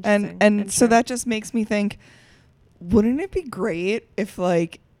 It's interesting. And so that just makes me think, wouldn't it be great if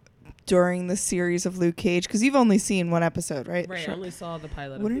like during the series of Luke Cage, because you've only seen 1 episode, right? Right, I only saw the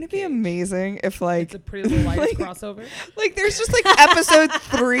pilot. Wouldn't it be amazing if like it's a Pretty Little Liars crossover? Like there's just like episode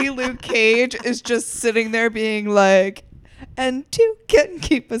 3 Luke Cage is just sitting there being like, and 2 can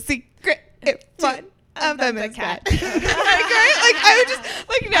keep a secret if 1 of them is cat. Like, right? Like I would just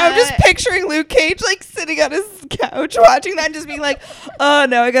like now I'm just picturing Luke Cage like sitting on his couch watching that and just being like, oh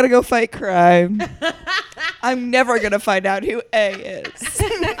no, I gotta go fight crime. I'm never gonna find out who A is.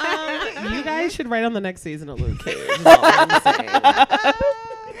 You guys should write on the next season of Luke Cage. Is all I'm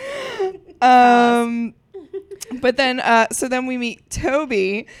saying. But then so then we meet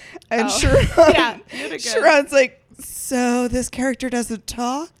Toby and Sharron. Sharron's like, so this character doesn't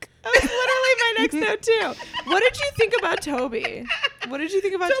talk? That was literally my next note too. What did you think about Toby? What did you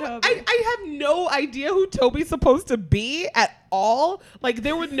think about Toby? I have no idea who Toby's supposed to be at all. Like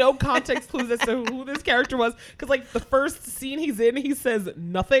there were no context clues as to who this character was. Because like the first scene he's in, he says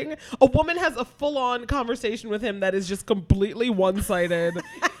nothing. A woman has a full-on conversation with him that is just completely one-sided. And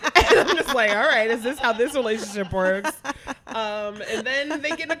I'm just like, all right, is this how this relationship works? And then they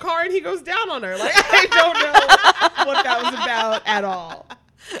get in a car and he goes down on her. Like I don't know what that was about at all.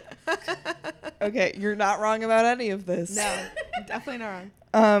 Okay, you're not wrong about any of this. No, definitely not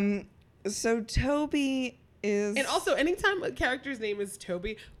wrong. So Toby is, and also anytime a character's name is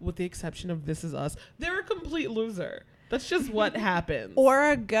Toby, with the exception of This Is Us, they're a complete loser. That's just what happens. Or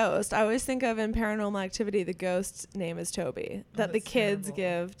a ghost. I always think of in Paranormal Activity, the ghost's name is Toby that the kids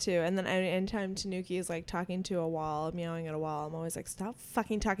give to. And then anytime Tanuki is like talking to a wall, meowing at a wall, I'm always like, stop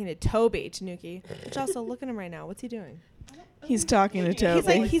fucking talking to Toby, Tanuki. Which also, look at him right now. What's he doing? he's talking to Toby. He's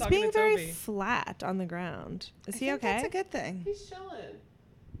like he's talking being to very Toby. flat on the ground. Is he okay? That's a good thing. He's chilling.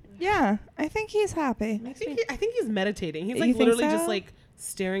 Yeah, I think he's happy. I think he's meditating. He's You like think literally so? just like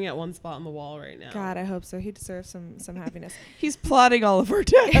staring at one spot on the wall right now. God, I hope so. He deserves some happiness. He's plotting all of our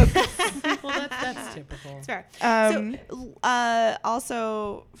deaths. Well, that's typical. It's fair. Um,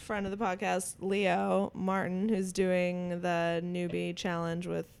 Also, friend of the podcast, Leo Martin, who's doing the newbie challenge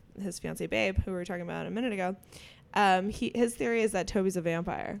with his fiancée Babe, who we were talking about a minute ago. His theory is that Toby's a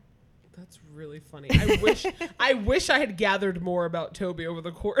vampire. That's really funny. I wish I had gathered more about Toby over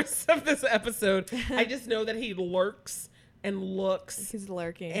the course of this episode. I just know that he lurks and looks. He's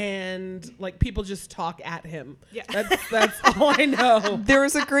lurking. And like people just talk at him. Yeah. That's all I know. there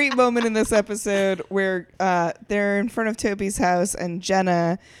was a great moment in this episode where they're in front of Toby's house and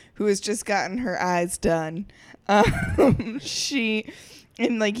Jenna, who has just gotten her eyes done,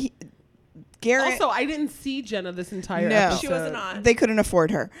 Garrett. Also, I didn't see Jenna this entire No. episode. She wasn't on. They couldn't afford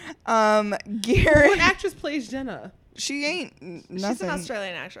her. What Garrett, actress plays Jenna? she ain't nothing. She's an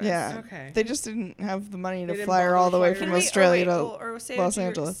Australian actress. Yeah. Okay. They just didn't have the money to They didn't fly her bother all to the way fly from her. Australia to or say Los what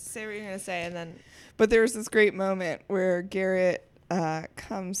Angeles. Say what you're gonna say, and then. But there's this great moment where Garrett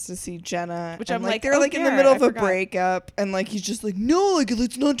comes to see Jenna, Which and I'm like, they're oh, like in the Garrett, middle of I a forgot. breakup, and like he's just like, no, like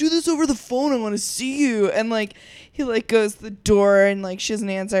let's not do this over the phone. I want to see you. And like he like goes to the door, and like she doesn't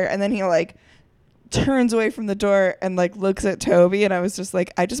answer, and then he like turns away from the door and like looks at Toby, and I was just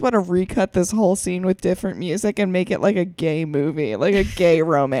like, I just want to recut this whole scene with different music and make it like a gay movie, like a gay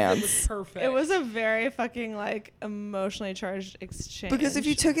romance. Perfect. It was a very fucking like emotionally charged exchange. Because if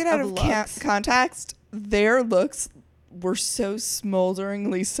you took it out of looks. context, their looks were so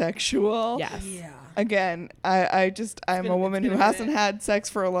smolderingly sexual. Yes. Yeah. Again, I'm been- a woman it's who been a hasn't minute. had sex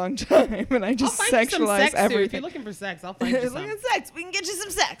for a long time, and I just I'll find you some sexualize sex, Sue. If everything. you're looking for sex, I'll find you Look some. at sex. We can get you some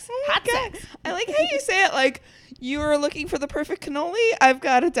sex. Hot sex. I like how you say it like you are looking for the perfect cannoli. I've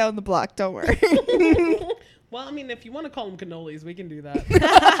got it down the block. Don't worry. Well, I mean, if you want to call them cannolis, we can do that.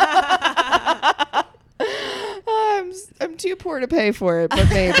 I'm too poor to pay for it, but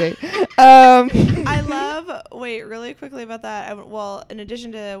maybe. I love. Wait, really quickly about that. Well, in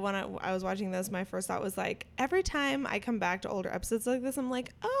addition to when I was watching this, my first thought was like, every time I come back to older episodes like this, I'm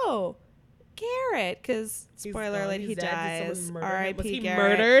like, oh, Garrett, because spoiler alert, he dies. R.I.P. Was he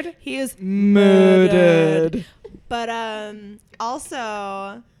Garrett. murdered? He is Murdered. But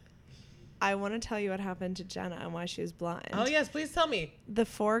also, I want to tell you what happened to Jenna and why she was blind. Oh yes, please tell me. The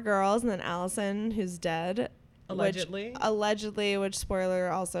 4 girls and then Allison, who's dead. Allegedly. Which spoiler,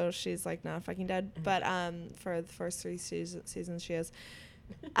 also she's like not fucking dead, but for the first 3 seasons she is.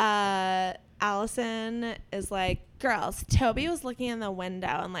 Allison is like, girls, Toby was looking in the window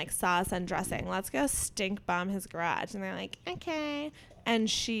and like saw us undressing. Let's go stink bomb his garage. And they're like, okay. And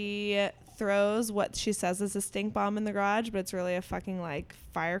she throws what she says is a stink bomb in the garage, but it's really a fucking like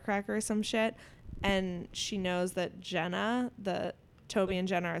firecracker or some shit. And she knows that Jenna, Toby and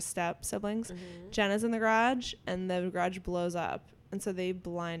Jenna are step siblings. Jenna's in the garage and the garage blows up. And so they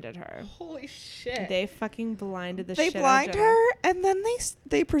blinded her. Holy shit. They fucking blinded the They shit out of blind Jenna. her, and then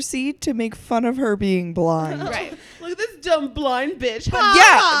they proceed to make fun of her being blind. Right. Look at this dumb blind bitch.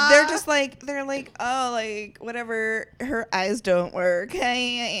 Yeah, they're like, oh, like whatever, her eyes don't work.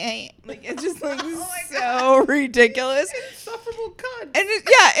 Hey. Like it's just like so ridiculous. Insufferable cunt. And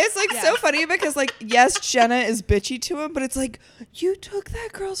it's like so funny because like yes, Jenna is bitchy to him, but it's like you took that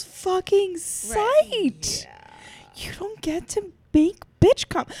girl's fucking sight. Yeah. You don't get to make bitch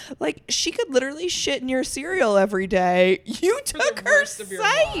like she could literally shit in your cereal every day. You took her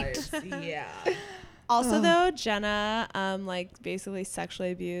sight. Yeah. Also, though, Jenna, like, basically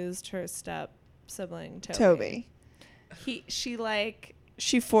sexually abused her step sibling, Toby. She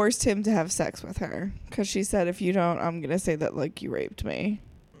forced him to have sex with her because she said, if you don't, I'm going to say that, like, you raped me.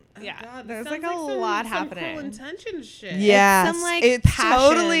 Yeah. God, there's, sounds like, a lot some happening. Cruel intention shit. Yes. Some, like, it's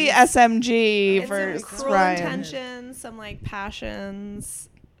totally SMG It's for some cruel Ryan. intentions, some, like, passions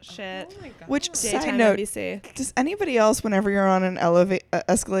shit. Oh my God. Which, Daytime side note, NBC. does anybody else, whenever you're on an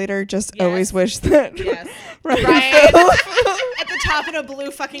escalator, just Yes. always wish that Yes. At the top in a blue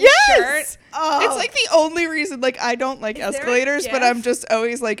fucking shirt. Oh. It's like the only reason, like, I don't like Is there a escalators, but gif? I'm just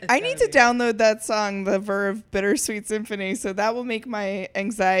always like, It's I need to download that song, The Verve Bittersweet Symphony, so that will make my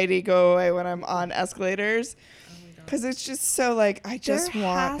anxiety go away when I'm on escalators. Because it's just so, like, I just there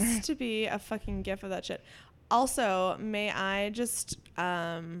want... has to be a fucking gif of that shit. Also, may I just...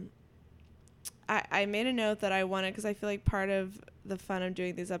 I made a note that I wanted, because I feel like part of the fun of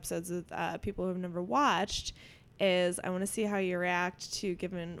doing these episodes with people who have never watched is I want to see how you react to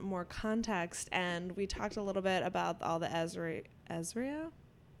given more context. And we talked a little bit about all the Ezra?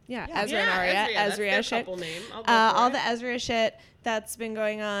 Yeah, Ezra and Arya. Ezra shit. All the Ezra shit that's been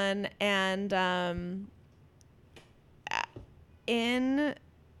going on. And in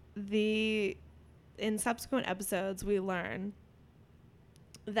subsequent episodes, we learn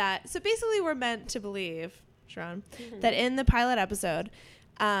that, so basically we're meant to believe, Sharron, that in the pilot episode,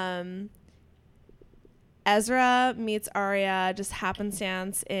 Ezra meets Arya just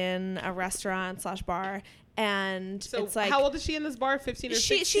happenstance in a restaurant/bar, and So it's like, how old is she in this bar? 15 or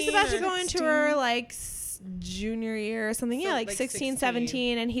 16? she's about to go into 16? her like junior year or something. So, Yeah, like like 16, 16.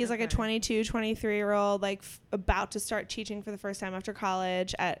 17, and he's like a Okay. 22, 23-year-old, like about to start teaching for the first time after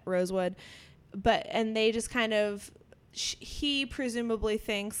college at Rosewood. And they just kind of, he presumably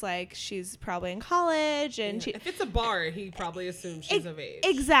thinks like she's probably in college, and If it's a bar, he probably assumes she's of age.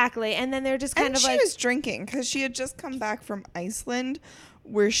 Exactly. And then they're just kind And of she like, was drinking because she had just come back from Iceland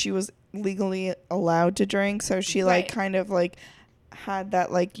where she was legally allowed to drink. So she like Right. kind of like had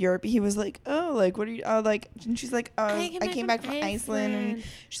that like Europe. He was like, oh, like what are you? Oh, like, and she's like, oh, I came back from Iceland. And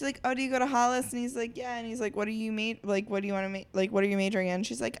she's like, oh, do you go to Hollis? And he's like, yeah. And he's like, what do you what do you want to make? Like, what are you majoring in? And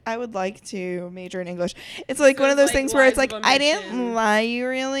she's like, I would like to major in English. It's like So one of it's those like things where it's lies like, of I omission. didn't lie you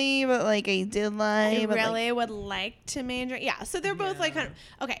really, but like I did lie. I but, like, really would like to major. Yeah. So they're both like kind of,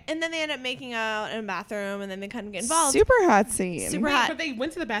 okay. And then they end up making out in a bathroom, and then they kind of get involved. super hot scene. Super Wait, hot. but they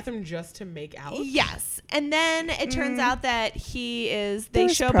went to the bathroom just to make out? Yes. And then it turns out that they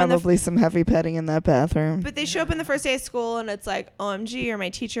There's show up on the probably some heavy petting in that bathroom. But they show up in the first day of school, and it's like, OMG, you're my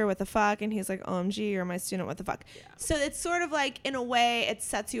teacher, what the fuck? And he's like, OMG, you're my student, what the fuck? Yeah. So it's sort of like, in a way, it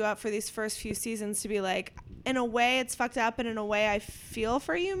sets you up for these first few seasons to be like, in a way, it's fucked up, and in a way, I feel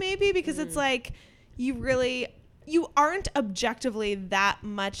for you, maybe, because it's like, you aren't objectively that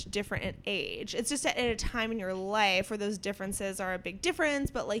much different in age. It's just at a time in your life where those differences are a big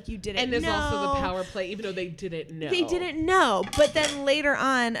difference, but like you didn't know. And there's also the power play, even though they didn't know. They didn't know. But then later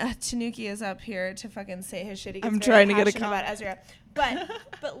on, Tanuki is up here to fucking say his shit. He gets I'm very trying to get a passionate about Ezra.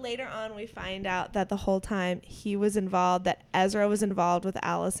 But later on, we find out that the whole time he was involved, that Ezra was involved with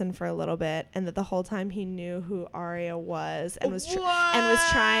Allison for a little bit, and that the whole time he knew who Arya was and was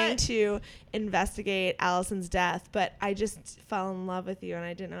trying to investigate Allison's death. But I just fell in love with you, and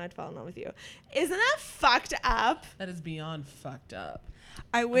I didn't know I'd fall in love with you. Isn't that fucked up? That is beyond fucked up.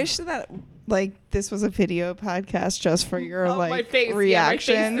 I wish that like this was a video podcast just for your my face.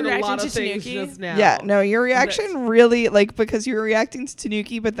 reaction. Yeah, my face did a Reaction lot to of things Tanuki? just now. Yeah, no, your reaction really like because you were reacting to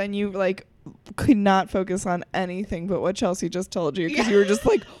Tanuki, but then you like could not focus on anything but what Chelsea just told you because you were just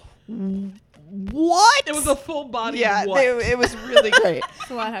like, what? It was a full body. Yeah, what? it was really great. It's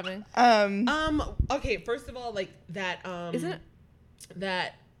a lot happening. Okay, first of all, like that Isn't it?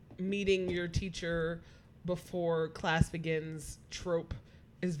 that meeting your teacher before class begins trope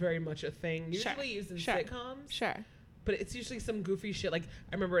is very much a thing. Usually used in sitcoms. Sure. But it's usually some goofy shit. Like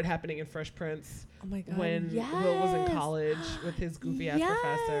I remember it happening in Fresh Prince. Oh my God. When Will was in college with his goofy ass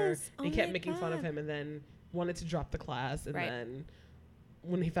professor. Oh He kept my making fun of God. him and then wanted to drop the class, and then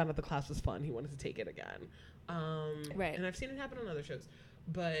when he found out the class was fun, he wanted to take it again. Right. And I've seen it happen on other shows.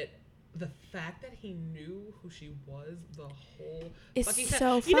 But the fact that he knew who she was the whole It's fucking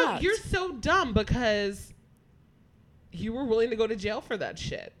so time. You know, fucked. you're so dumb because you were willing to go to jail for that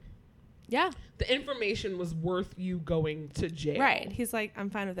shit. Yeah. The information was worth you going to jail. Right. He's like, I'm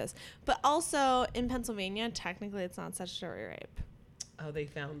fine with this. But also in Pennsylvania, technically it's not statutory rape. Oh, they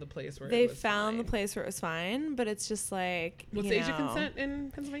found the place where They it was found fine. the place where it was fine, but it's just like, What's the age of consent in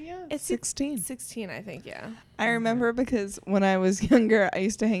Pennsylvania? It's 16. 16, I think, yeah. I remember because when I was younger, I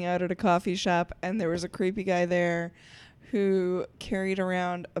used to hang out at a coffee shop, and there was a creepy guy there who carried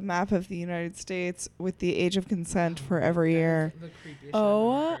around a map of the United States with the age of consent for every year. The creepiest shit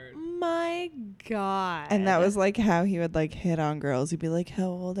Oh I've ever heard. my God. And that was like how he would like hit on girls. He'd be like, "How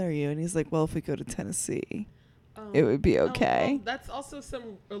old are you?" And he's like, "Well, if we go to Tennessee, it would be okay." Well, that's also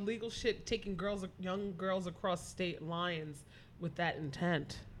some illegal shit, taking young girls across state lines with that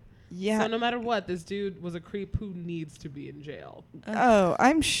intent. Yeah. So no matter what, this dude was a creep who needs to be in jail. Oh,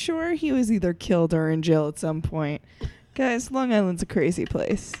 I'm sure he was either killed or in jail at some point. Guys, Long Island's a crazy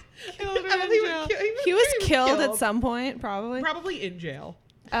place. He was killed at some point, probably. Probably in jail.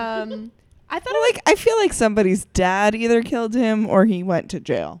 I thought Well, like I feel like somebody's dad either killed him or he went to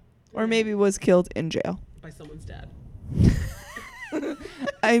jail, or maybe was killed in jail. By someone's dad.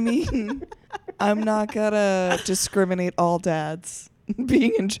 I mean, I'm not gonna discriminate all dads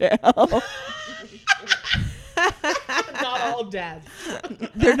being in jail. Not all dads.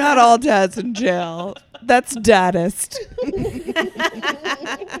 They're not all dads in jail. That's daddist.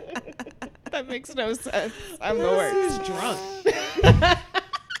 That makes no sense. I'm the worst. Drunk.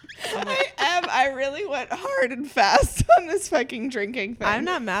 I really went hard and fast on this fucking drinking thing. I'm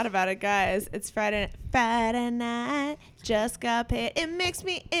not mad about it, guys. It's Friday night. Just got paid. It makes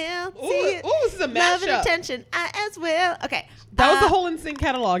me ill. Ooh, this is a Love and mashup. attention. I as will. Okay. That was the whole NSYNC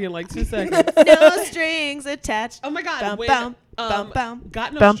catalog in like 2 seconds. No strings attached. Oh my God. Bum, When, bum, bum, bum.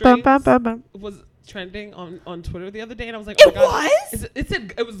 Got No Bum, Strings bum, bum, bum, bum. was trending on Twitter the other day, and I was like, It oh my God. was? It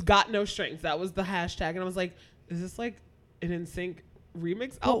said it was Got No Strings. That was the hashtag, and I was like, is this like an NSYNC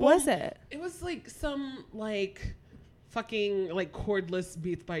remix album? What was it? It was like some like fucking like chordless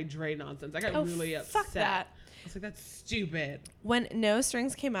Beats by Dre nonsense. I got really upset. Fuck that. I was like, that's stupid. When No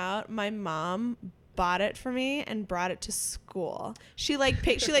Strings came out, my mom bought it for me and brought it to school. She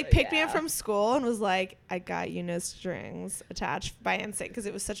picked me up from school and was like, I got you No Strings attached by NSYNC because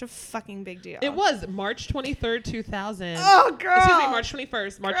it was such a fucking big deal. It was March 23rd, 2000. Oh, girl. Excuse me, March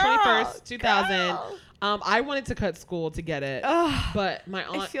 21st. March Girl. 21st, 2000. Girl. I wanted to cut school to get it, Ugh. but my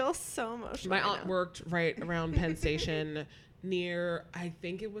I aunt feel so emotional. My right aunt now. worked right around Penn Station near, I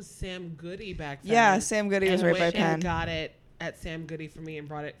think it was Sam Goody back then. Yeah, Sam Goody was And right by went and Penn. got it at Sam Goody for me and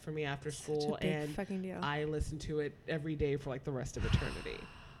brought it for me after school. big And fucking deal. I listened to it every day for like the rest of eternity.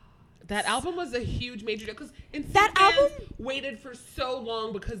 That album was a huge major deal because That album waited for so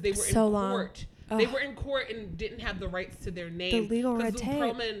long because they were So in long. court. Ugh. They were in court and didn't have the rights to their name. The legal red Lou tape.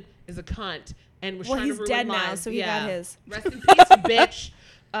 Pearlman is a cunt and was Well, trying to he's ruin dead mine. now, so he got his. Rest in peace, bitch.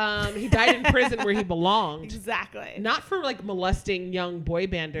 He died in prison where he belonged. Exactly. Not for like molesting young boy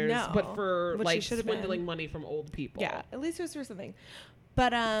banders, No, but for which he like should have swindling been. money from old people. Yeah, at least it was for something.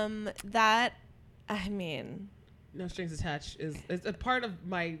 But that, I mean, No Strings Attached is a part of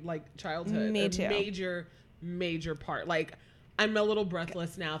my like childhood. Me a too. Major part. Like I'm a little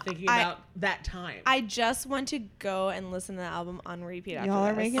breathless now thinking about that time. I just want to go and listen to the album on repeat after Y'all are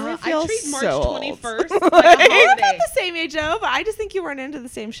this. making me feel I treat March so old. 21st like a We're holiday. about the same age, though, but I just think you weren't into the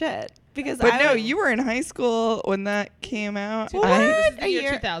same shit. Because But no, you were in high school when that came out. What? This is the A year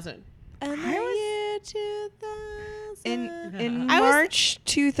year- 2000. And I the was- year In I was- March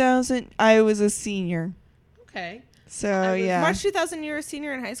 2000, I was a senior. Okay. So yeah, March 2000, you were a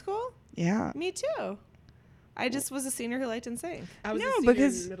senior in high school? yeah. Me too. I just was a senior who liked NSYNC. I was a No, senior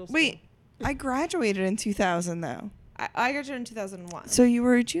because in middle school. wait, I graduated in 2000 though. I graduated in 2001. So you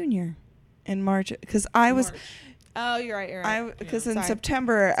were a junior in March, because I was. March. Oh, you're right. Because in Sorry.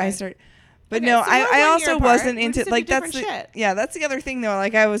 September I Sorry. started. But Okay, no, so we're 1 I year also apart. wasn't We're into just like into that's different shit. that's the other thing though.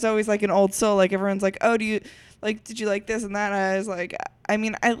 Like I was always like an old soul. Like everyone's like, oh, did you like this and that? And I was like, I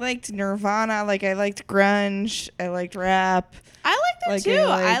mean, I liked Nirvana. Like I liked grunge. I liked rap. I liked them Like, too.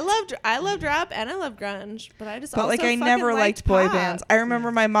 I I loved rap and I loved grunge, but I just But also like I fucking never liked boy pop. bands. I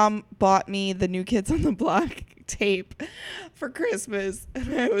remember my mom bought me the New Kids on the Block tape for Christmas,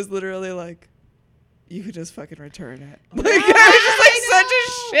 and I was literally like, you could just fucking return it. Like I was just like such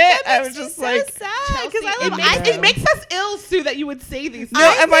a shit. I was just like, sad because I It love makes, Yeah. it makes us ill, Sue, that you would say these things.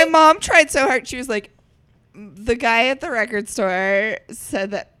 no. And my mom tried so hard. She was like, the guy at the record store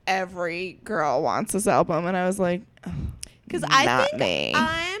said that every girl wants this album, and I was like, Because I not think me.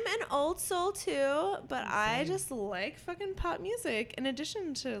 I'm an old soul too, but I just like fucking pop music in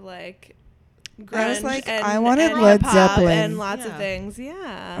addition to like grunge I was like, and, I wanted and Led hip-hop Zeppelin. and lots of Yeah. things.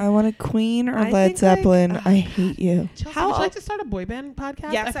 Yeah. I wanted Queen or I Led think, like, Zeppelin. I hate you. Chelsea, How would you like old- to start a boy band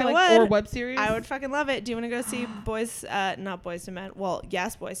podcast? Yes, feel I like, would. Or web series? I would fucking love it. Do you want to go see not Boys to Men? Well,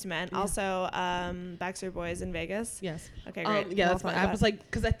 yes, Boys to Men. Yeah. Also, Backstreet Boys in Vegas. Yes. Okay, great. Yeah, We'll that's talk I about was it. like,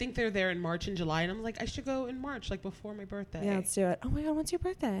 because I think they're there in March and July, and I'm like, I should go in March, like before my birthday. Yeah, let's do it. Oh my God, what's your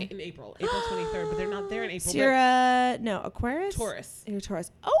birthday? In April 23rd, but they're not there in April. So you're no Aquarius. Taurus. You're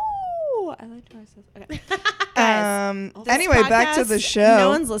Taurus. Oh, I like Taurus. Okay. Guys, this Anyway, back to the podcast, show. No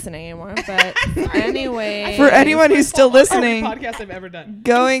one's listening anymore. But anyway, For anyone who's still listening, Every podcast I've ever done.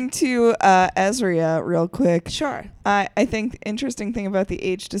 going to Ezria real quick. sure. I think the interesting thing about the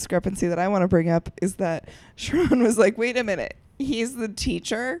age discrepancy that I want to bring up is that Sharron was like, wait a minute, he's the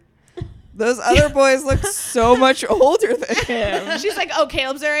teacher? Those other boys look so much older than him. She's like, oh,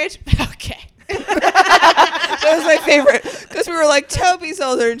 Caleb's their age. Okay. That was my favorite. Because we were like, Toby's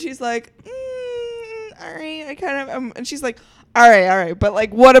older. And she's like, all right, I kind of, and she's like, all right. But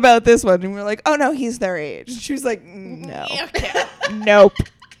like, what about this one? And we were like, oh no, he's their age. And she was like, no. Okay.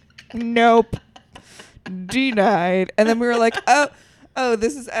 Nope. Denied. And then we were like, oh,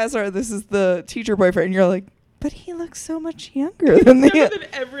 this is Ezra. This is the teacher boyfriend. And you're like, but he looks so much younger than Younger the than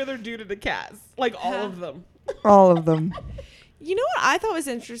every other dude in the cast. Like all of them. all of them. You know what I thought was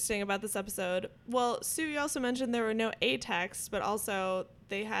interesting about this episode? Well, Sue, you also mentioned there were no A texts, but also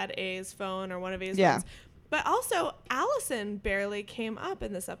they had A's phone or one of A's phones. But also, Allison barely came up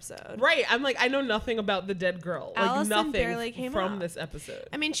in this episode. Right. I'm like, I know nothing about the dead girl. Like Allison nothing barely came from up. this episode.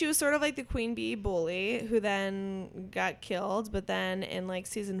 I mean, she was sort of like the queen bee bully who then got killed, but then in like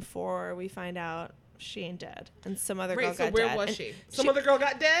season 4, we find out she ain't dead, and some other girl Right, so got where dead. was And she? Some other girl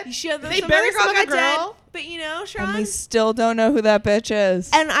got dead? They They buried buried some some other other girl. girl? But you know, And we Sharron, still don't know who that bitch is.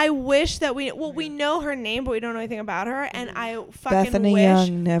 and I wish that we know her name, but we don't know anything about her. And I fucking Bethany wish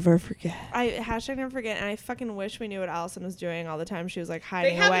Young, never forget. I hashtag never forget, and I fucking wish we knew what Allison was doing all the time. She was like They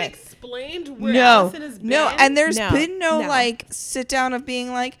hiding haven't away. explained where No, Allison has been. no, and there's No, been no no. like sit down of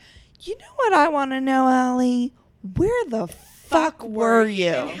being like, you know what I want to know, Allie? Where the fuck were you?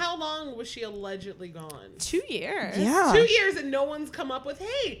 And how long was she allegedly gone? 2 years. Yeah. 2 years, and no one's come up with,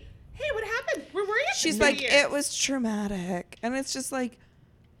 hey, what happened? Where were you? for She's 2 like, years? it was traumatic. And it's just like,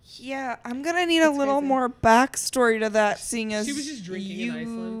 yeah, I'm going to need a It's little crazy. more backstory to that, seeing as She was just drinking in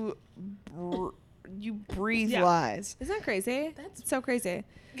Iceland. You breathe Yeah. lies. Isn't that crazy? That's- so crazy.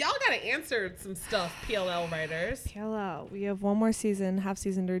 Y'all gotta answer some stuff, PLL writers. PLL. We have one more season, half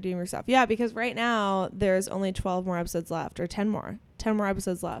season to redeem yourself. Yeah, because right now there's only 12 more episodes left, or 10 more. 10 more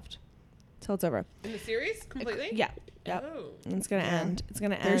episodes left till it's over. In the series, completely? Yeah. Yep. Oh. And it's gonna Yeah. end. It's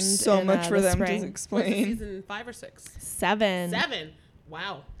gonna end. There's so in, much for the them spring. to What's explain. season 5 or 6? 7. 7.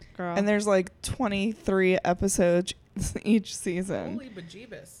 Wow. Girl. And there's like 23 episodes each season. Holy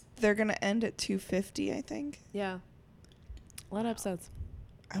bejeebus. They're going to end at 250, I think. yeah. A lot of episodes.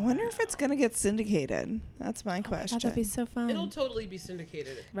 I wonder if it's going to get syndicated. That's my question. That'd be so fun. It'll totally be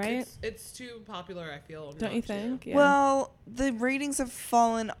syndicated. Right? It's too popular, I feel. Don't not you to. think? Yeah. Well, the ratings have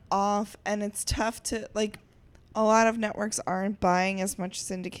fallen off, and it's tough to, like, a lot of networks aren't buying as much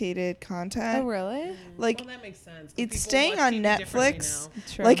syndicated content. oh really? Like, Well, that makes sense. 'cause it's people staying watch on TV differently Netflix. now.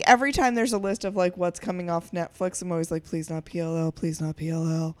 True. like, every time there's a list of, like, what's coming off Netflix, I'm always like, please not PLL, please not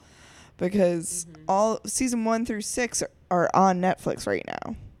PLL. Because all season 1 through 6 are on Netflix right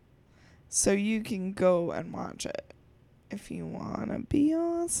now. So you can go and watch it if you want to be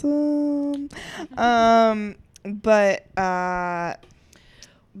awesome. But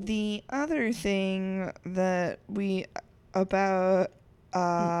the other thing that we about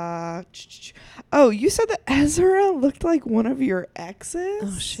you said that Ezra looked like one of your exes.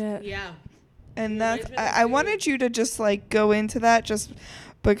 Oh shit. Yeah. And He that's reminds me of I dude. wanted you to just like go into that just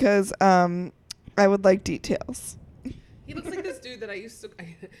because I would like details. He looks like this dude that I used to.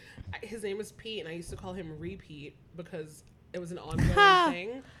 His name was Pete, and I used to call him Repeat because it was an ongoing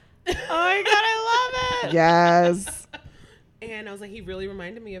thing. Oh my god, I love it. Yes. And I was like, he really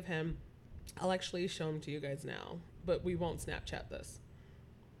reminded me of him. I'll actually show him to you guys now, but we won't Snapchat this.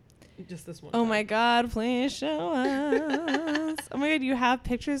 Just this one. Oh time. my god, please show us. Oh my god, you have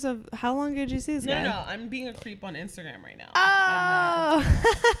pictures of how long did you see this guy? No, I'm being a creep on Instagram right now.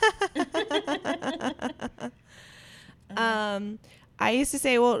 Oh. I used to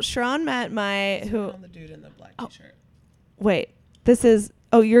say, well, Sharron met my On the dude in the black t-shirt. Wait,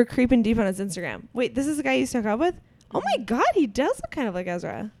 you're creeping deep on his Instagram. Wait, this is the guy you used to hook up with? Oh my god, he does look kind of like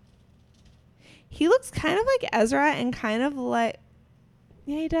Ezra. He looks kind of like Ezra and kind of like,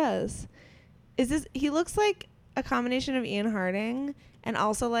 yeah, he does. He looks like a combination of Ian Harding and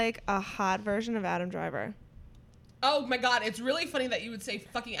also like a hot version of Adam Driver. Oh my god, it's really funny that you would say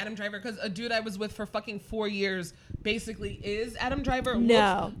fucking Adam Driver because a dude I was with for fucking 4 years basically is Adam Driver.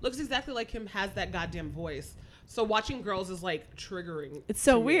 No. Looks exactly like him, has that goddamn voice. So watching girls is like triggering. It's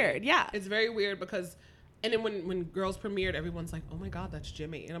so to me. weird, yeah. It's very weird because, and then when girls premiered, everyone's like, oh my god, that's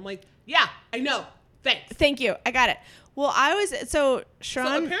Jimmy. And I'm like, yeah, I know. Thanks. Thank you. I got it. Well, Sharron. So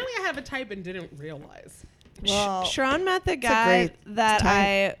apparently I have a type and didn't realize. Well, Sharron met the guy that it's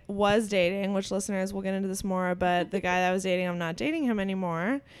I was dating, which listeners, we'll get into this more, but the guy that I was dating, I'm not dating him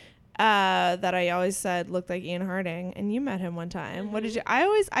anymore. That I always said looked like Ian Harding, and you met him one time. Mm-hmm. What did you?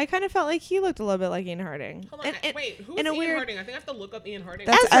 I kind of felt like he looked a little bit like Ian Harding. Hold on, wait, who is in a Ian weird, Harding? I think I have to look up Ian Harding.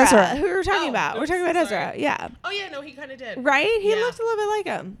 That's Ezra, Ezra. who we were talking about. We're talking about Ezra. Yeah. Oh yeah, no, he kind of did. Right? He Yeah. looked a little bit like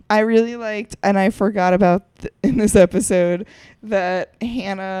him. I really liked, and I forgot about in this episode that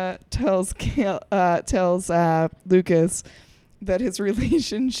Hannah tells Lucas that his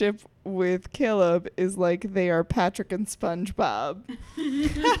relationship with Caleb is like they are Patrick and SpongeBob. And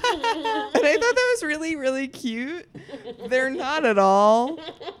I thought that was really, really cute. They're not at all.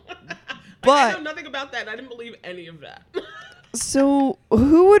 I But know nothing about that. I didn't believe any of that. so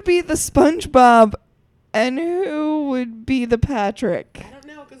who would be the SpongeBob and who would be the Patrick? I don't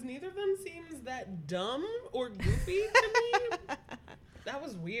know, because neither of them seems that dumb or goofy to me. That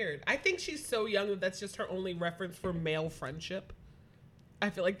was weird. I think she's so young that that's just her only reference for male friendship. I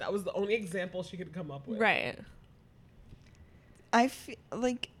feel like that was the only example she could come up with. Right. I feel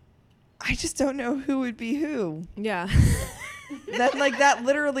like I just don't know who would be who. Yeah. That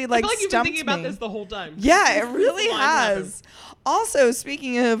literally I feel like you've been stumped thinking about me. this the whole time. Yeah, it really Line happened. has. Also,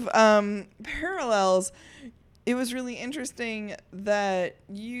 speaking of parallels, it was really interesting that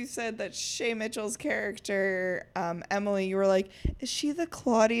you said that Shay Mitchell's character, Emily, you were like, is she the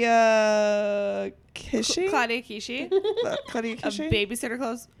Claudia Kishi? Claudia Kishi. Claudia Of Kishi? Babysitter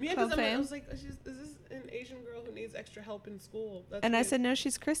Club Yeah, Club because I fame. was like, is this an Asian girl who needs extra help in school? That's And I weird. said, no,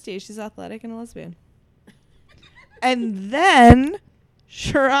 she's Christy. She's athletic and a lesbian. And then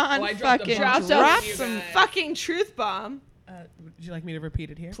Sharron I dropped a fucking bomb. dropped You some. guys. fucking truth bomb. Would you like me to repeat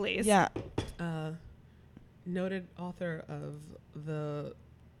it here? Please. Yeah. Noted author of the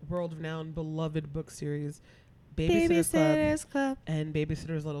world-renowned beloved book series Babysitter's Club and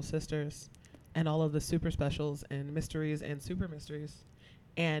Babysitter's Little Sisters and all of the super specials and mysteries and super mysteries.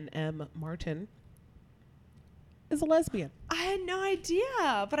 Anne M. Martin is a lesbian. I had no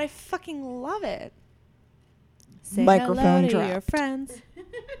idea, but I fucking love it. Say Microphone hello to your dropped. friends.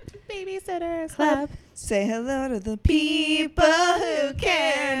 Babysitters Club. Say hello to the people who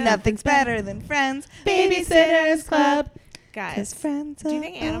care. Nothing's better than friends. Babysitters Club. 'Cause Guys, friends do you are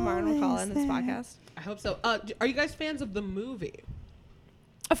think Anna Martin will call always in this there. podcast? I hope so. Are you guys fans of the movie?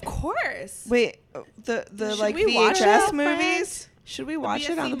 Of course. Wait, the Should like we watch VHS it? movies? Should we watch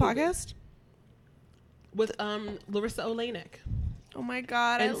it BSC on the movie. podcast? With Larissa Oleynik Oh my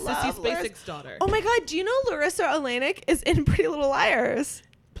god, and I Sissy love Larissa. Spacek's daughter. Oh my god, do you know Larissa Oleynik is in Pretty Little Liars?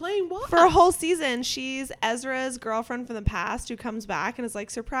 Playing what? For a whole season, she's Ezra's girlfriend from the past who comes back and is like,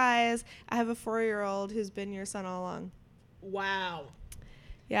 surprise, I have a 4-year-old who's been your son all along. Wow.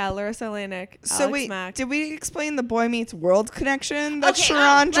 Yeah, Larissa Oleynik. So Alex wait, Mack. did we explain the Boy Meets World connection that Okay,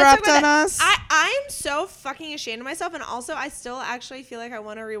 Sharron let's talk dropped about on that. us? I'm so fucking ashamed of myself, and also I still actually feel like I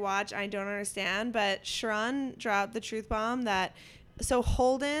want to rewatch. I don't understand, but Sharron dropped the truth bomb that. So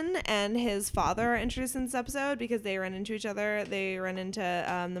Holden and his father are introduced in this episode because they run into each other. They run into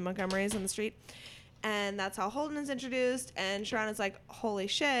the Montgomerys on the street, and that's how Holden is introduced. And Sharron is like, "Holy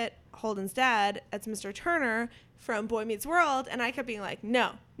shit, Holden's dad, it's Mr. Turner from Boy Meets World, and I kept being like,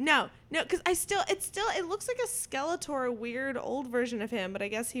 no, because it looks like a Skeletor weird old version of him, but I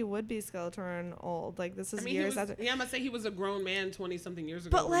guess he would be Skeletor and old. Like, this is years after. Yeah, I must say he was a grown man 20-something years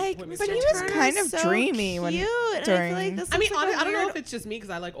ago. But like, but he was kind of so dreamy cute, when and during. I feel like this I mean, looks like I don't know weird- if it's just me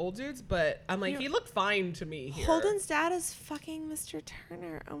because I like old dudes, but I'm like, he looked fine to me here. Holden's dad is fucking Mr.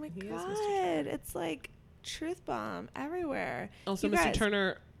 Turner. Oh my He is god, Mr. Turner. it's like truth bomb everywhere. Also, You Mr. guys,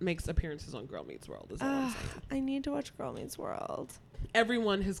 Turner makes appearances on Girl Meets World. Is what I'm saying. I need to watch Girl Meets World.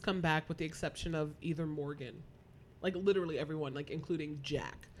 Everyone has come back with the exception of either Morgan. Like, literally everyone, like, including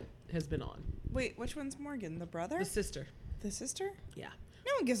Jack, has been on. Wait, which one's Morgan? The brother? The sister. The sister? Yeah.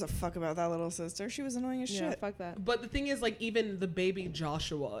 No one gives a fuck about that little sister. She was annoying as Yeah, shit. fuck that. But the thing is, like, even the baby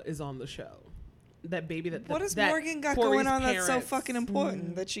Joshua is on the show. That baby that. What has that Morgan got Corey's going on that's so parents- fucking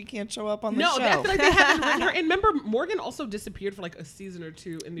important that she can't show up on the No, show? I feel like they haven't written her. And remember, Morgan also disappeared for like a season or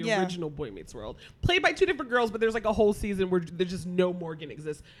two in the Yeah. original Boy Meets World. Played by two different girls, but there's like a whole season where there's just no Morgan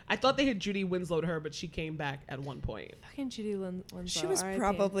exists. I thought they had Judy Winslow to her, but she came back at one point. Fucking Judy Winslow. She was RIP.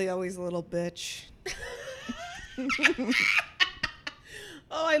 probably always a little bitch.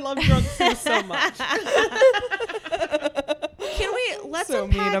 Oh, I love Drunk Sue so much. Can we let's So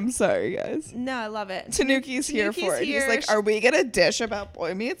unpack? mean. I'm sorry, guys. No, I love it. Tanuki's here for it. here. He's like, are we gonna dish about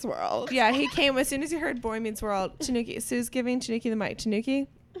Boy Meets World? Yeah, he came as soon as he heard Boy Meets World. Tanuki, Sue's giving Tanuki the mic. Tanuki,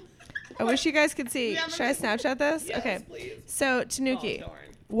 I wish you guys could see. Yeah, Should I Snapchat this? Yes, okay. please. So Tanuki, Oh, darn.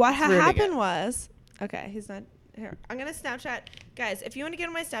 what Really happened good. was, okay, he's not here. I'm gonna Snapchat, guys. If you want to get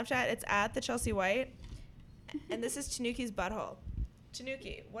on my Snapchat, it's at the Chelsea White, and this is Tanuki's butthole.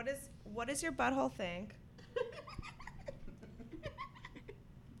 Tanuki, what does your butthole think?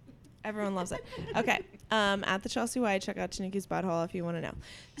 Everyone loves it. Okay. At the Chelsea White, check out Tanuki's butthole if you want to know.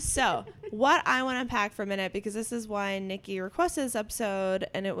 So, what I want to unpack for a minute, because this is why Nikki requested this episode,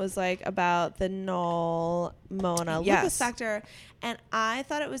 and it was like about the Noel, Mona, Yes. Lucas factor. And I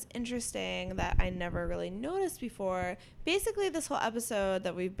thought it was interesting that I never really noticed before. Basically, this whole episode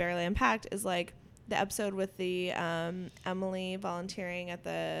that we've barely unpacked is like the episode with the Emily volunteering at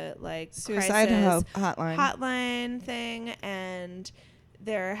the like Suicide crisis hotline. thing, and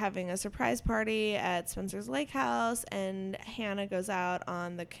they're having a surprise party at Spencer's Lake House, and Hannah goes out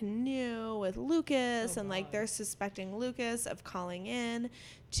on the canoe with Lucas, and like they're suspecting Lucas of calling in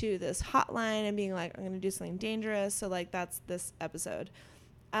to this hotline and being like, I'm gonna do something dangerous. So like that's this episode.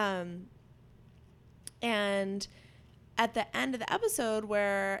 And at the end of the episode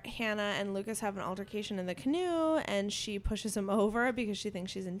where Hannah and Lucas have an altercation in the canoe, and she pushes him over because she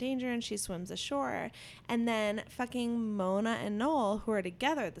thinks she's in danger, and she swims ashore. And then fucking Mona and Noel, who are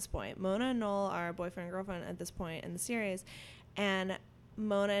together at this point. Mona and Noel are boyfriend and girlfriend at this point in the series. And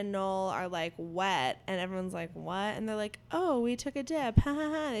Mona and Noel are like wet, and everyone's like, what? And they're like, oh, we took a dip. Ha ha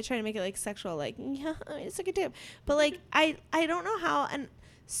ha. They try to make it like sexual, like, yeah, we took a dip. But like, I don't know how. And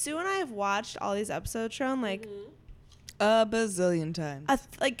Sue and I have watched all these episodes, Sharron, like, A bazillion times.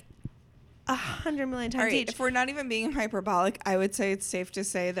 like 100 million times All right, each. if we're not even being hyperbolic, I would say it's safe to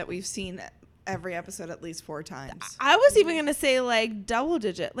say that we've seen every episode at least 4 times. I was even gonna say like double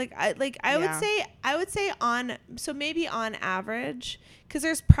digit. I Yeah. would say on, so maybe on average, because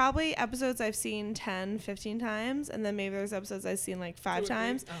there's probably episodes I've seen 10, 15 times, and then maybe there's episodes I've seen like 5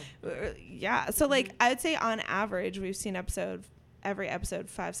 times. Yeah, so like I would say on average we've seen every episode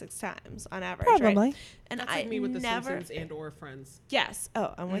 5-6 times on average. Probably. Right? And That's I like me with the never. Simpsons and or Friends. Yes.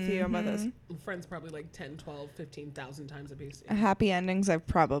 Oh, I'm with you on both those. Friends probably like 10, 12, 15,000 times a piece. Happy Endings, I've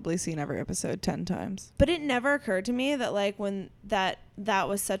probably seen every episode 10 times. But it never occurred to me that like when that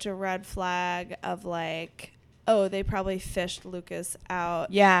was such a red flag of like, oh, they probably fished Lucas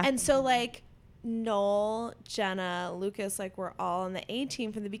out. Yeah. And so like Noel, Jenna, Lucas, like we're all on the A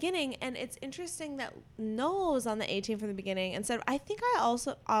team from the beginning. And it's interesting that Noel was on the A team from the beginning. And so I think I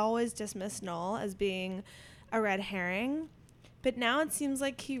always dismissed Noel as being a red herring. But now it seems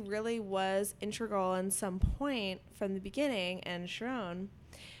like he really was integral in some point from the beginning. And Sharron,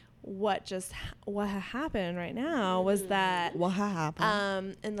 what happened right now was that What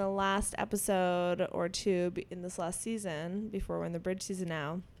happened? in the last episode or two in this last season, before we're in the bridge season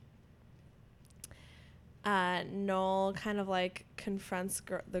now, Noel kind of like confronts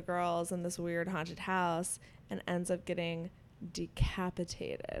the girls in this weird haunted house and ends up getting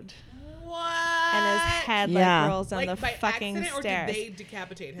decapitated. What? And his head Yeah. like rolls down the by fucking accident, stairs. or did they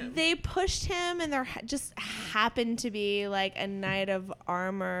decapitate him? They pushed him, and there just happened to be like a knight of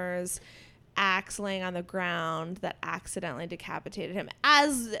armor's axe laying on the ground that accidentally decapitated him,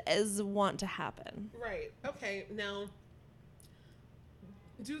 as is wont to happen. Right. Okay. Now,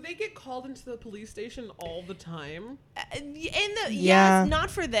 Do they get called into the police station all the time? Yes, not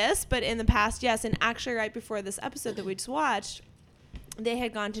for this, but in the past, yes. And actually, right before this episode that we just watched, they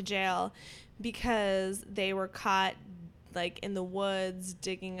had gone to jail because they were caught like in the woods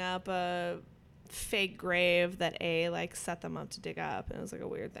digging up a fake grave that set them up to dig up, and it was like a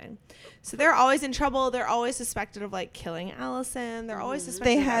weird thing. So they're always in trouble. They're always suspected of like killing Allison. They're always suspected.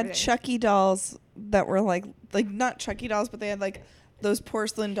 They of had everything. Chucky dolls that were like not Chucky dolls, but they had like those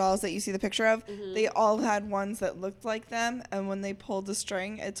porcelain dolls that you see the picture of. They all had ones that looked like them, and when they pulled the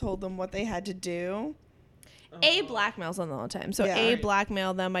string, it told them what they had to do. A blackmails them all the time. So Yeah. A Right.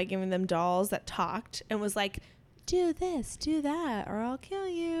 blackmailed them by giving them dolls that talked and was like, do this, do that, or I'll kill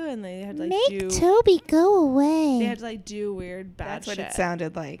you. And they had to like Toby go away. They had to like do weird bad That's shit. what it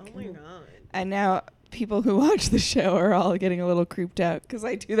sounded like. Oh my god. And now people who watch the show are all getting a little creeped out because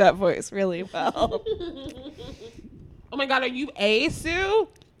I do that voice really well. Oh my god, are you A, Sue?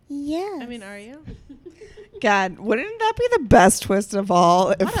 Yeah. I mean, are you? God, wouldn't that be the best twist of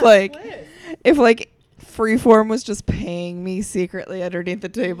all? Twist. If Freeform was just paying me secretly underneath the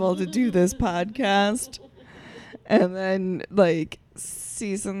table to do this podcast, and then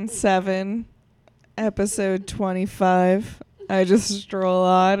season 7, episode 25, I just stroll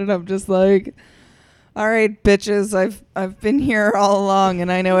on and I'm just like, all right, bitches, I've been here all along and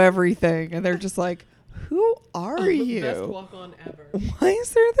I know everything, and they're just like, who are you? Best walk on ever. Why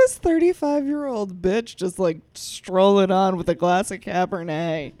is there this 35-year-old bitch just strolling on with a glass of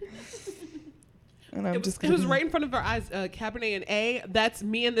Cabernet? And I'm It was right in front of our eyes. Cabernet and A. That's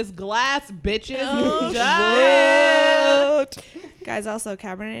me in this glass, bitches. Guys, also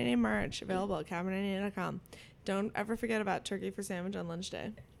Cabernet Day merch available at cabernetday.com. Don't ever forget about turkey for sandwich on lunch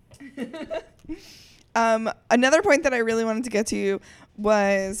day. Another point that I really wanted to get to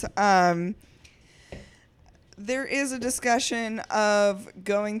was there is a discussion of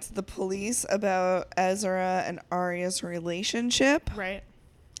going to the police about Ezra and Arya's relationship. Right.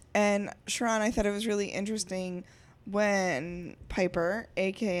 And Sharron, I thought it was really interesting when Piper,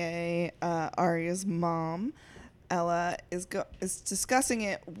 aka Arya's mom, Ella, is discussing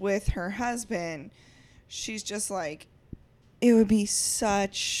it with her husband. She's just like, it would be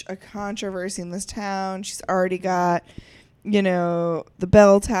such a controversy in this town. She's already got, the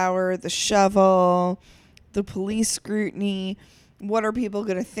bell tower, the shovel, the police scrutiny. What are people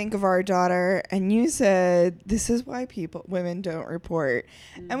going to think of our daughter? And you said, this is why women don't report.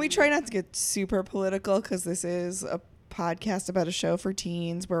 And we try not to get super political because this is a podcast about a show for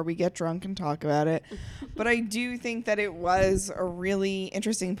teens where we get drunk and talk about it. But I do think that it was a really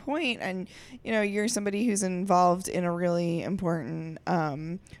interesting point. And, you're somebody who's involved in a really important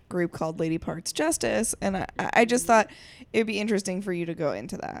group called Lady Parts Justice. And I just thought it'd be interesting for you to go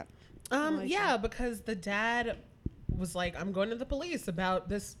into that. Because the dad was like, I'm going to the police about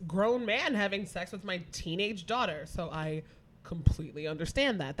this grown man having sex with my teenage daughter. So I completely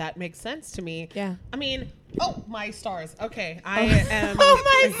understand that. That makes sense to me. Yeah. I mean, my stars. Okay. I am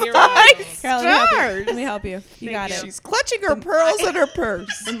my a hero. stars. Let me help you. You got it. She's clutching her pearls in her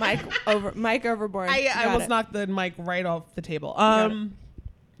purse. The mic overboard. I almost knocked the mic right off the table.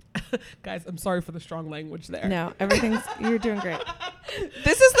 Guys, I'm sorry for the strong language there. No, you're doing great.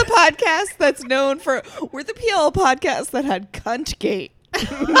 This is the podcast that's known for, we're the PL podcast that had Cuntgate. So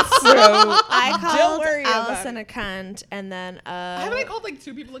I don't called worry about Allison a cunt, and then Haven't I called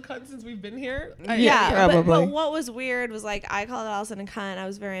 2 people a cunt since we've been here? yeah, probably. But what was weird was I called Allison a cunt. I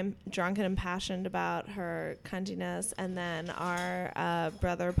was very drunk and impassioned about her cuntiness, and then our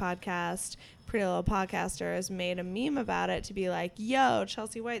brother podcast, Pretty Little Podcasters, made a meme about it to be like, "Yo,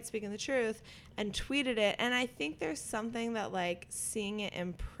 Chelsea White speaking the truth," and tweeted it. And I think there's something that seeing it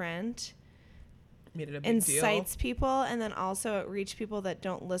in print Made it a big incites deal. people, and then also it reached people that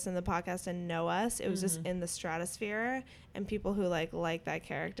don't listen to the podcast and know us. It was just in the stratosphere, and people who like that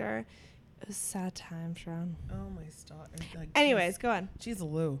character. It was a sad time, Sharron. Oh my star. Anyways, go on. Jeez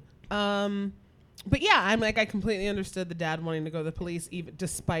Lou. But yeah, I completely understood the dad wanting to go to the police, even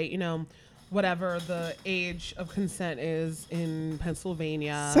despite, whatever the age of consent is in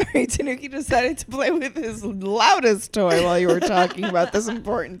Pennsylvania. sorry, Tanuki decided to play with his loudest toy while you were talking about this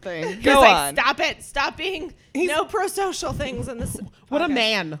important thing. Go on. Stop it. Stop being no pro-social things in this. What a podcast.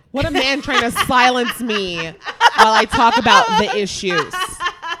 man. What a man trying to silence me while I talk about the issues.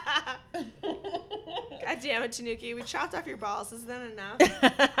 God damn it, Tanuki. We chopped off your balls. Is that enough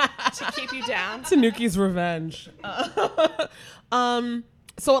to keep you down? Tanuki's revenge.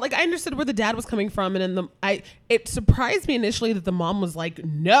 So I understood where the dad was coming from, and then it surprised me initially that the mom was like,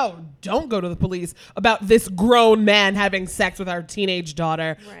 "No, don't go to the police about this grown man having sex with our teenage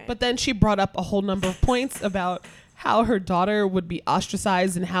daughter." Right. But then she brought up a whole number of points about how her daughter would be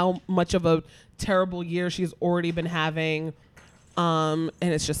ostracized and how much of a terrible year she's already been having. And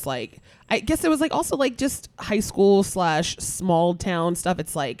it's just like, I guess it was like also like just high school / small town stuff.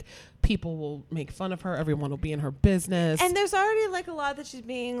 It's like people will make fun of her. Everyone will be in her business. And there's already like a lot that she's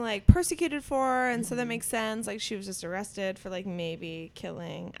being like persecuted for. And so that makes sense. Like she was just arrested for like maybe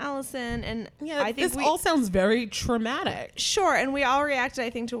killing Allison. And yeah, I think this all sounds very traumatic. Sure. And we all reacted,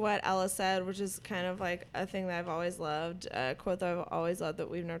 I think, to what Ella said, which is kind of like a thing that I've always loved. A quote that I've always loved that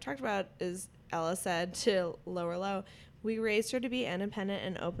we've never talked about is Ella said to Low, we raised her to be independent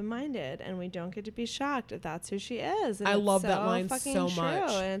and open-minded, and we don't get to be shocked if that's who she is. And I love that so line fucking so true, much.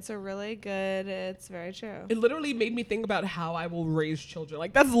 and it's a really good. It's very true. It literally made me think about how I will raise children.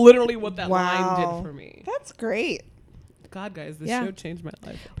 Like that's literally what that line did for me. That's great. God, guys, this show changed my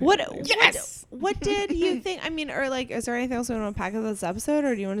life. What did you think? I mean, or like, is there anything else we want to pack of this episode,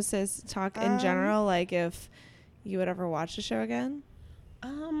 or do you want to talk in general, like if you would ever watch the show again?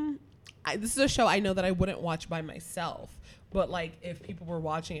 This is a show I know that I wouldn't watch by myself, but like if people were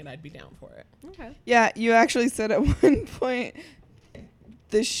watching it, I'd be down for it. Okay. Yeah, you actually said at one point,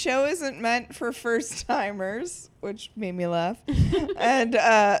 the show isn't meant for first timers, which made me laugh, and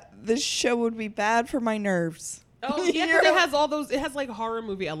the show would be bad for my nerves. Oh yeah, 'cause it has all those. It has like horror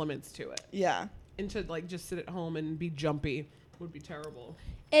movie elements to it. Yeah, and to like just sit at home and be jumpy would be terrible.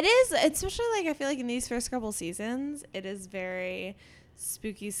 It is, especially like I feel like in these first couple seasons, it is very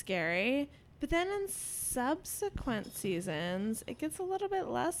spooky, scary. But then in subsequent seasons, it gets a little bit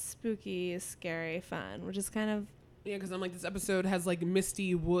less spooky, scary, fun, which is kind of... Yeah, because I'm like, this episode has like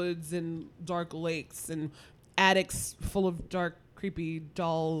misty woods and dark lakes and attics full of dark, creepy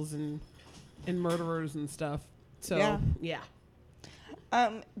dolls and murderers and stuff. So, yeah.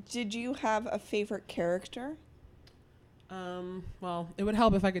 Did you have a favorite character? Well, it would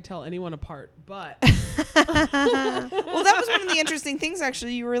help if I could tell anyone apart, but... Well, that was one of the interesting things,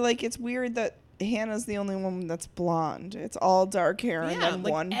 actually. You were like, it's weird that Hannah's the only one that's blonde. It's all dark hair and then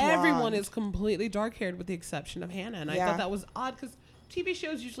like one blonde. everyone is completely dark haired with the exception of Hannah. And I thought that was odd because TV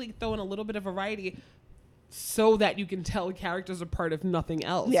shows usually throw in a little bit of variety so that you can tell characters apart if nothing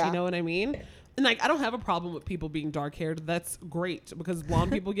else. Yeah. You know what I mean? And like, I don't have a problem with people being dark haired. That's great because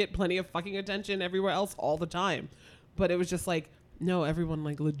blonde people get plenty of fucking attention everywhere else all the time. But it was just like, no, everyone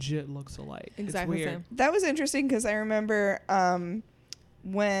like legit looks alike. Exactly. It's weird. That was interesting because I remember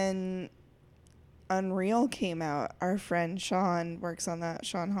when Unreal came out, our friend Sean works on that,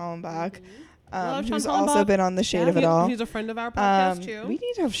 Sean Hollenbach, who's also been on The Shade of It All. He's a friend of our podcast too. We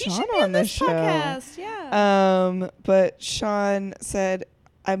need to have Sean on this show. Podcast. Yeah. But Sean said,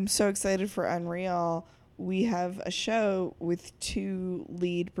 I'm so excited for Unreal. We have a show with 2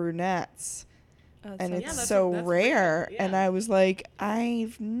 lead brunettes. Oh, and it's so rare. Yeah. And I was like,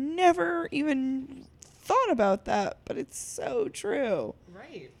 I've never even thought about that, but it's so true.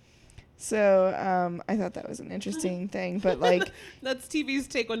 Right. So I thought that was an interesting thing. But like, that's TV's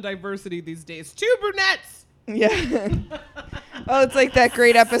take on diversity these days. 2 brunettes. Yeah. Oh, it's like that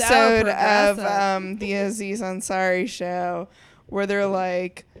great episode of the Aziz Ansari show where they're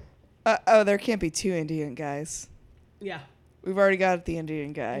like, there can't be 2 Indian guys. Yeah. We've already got the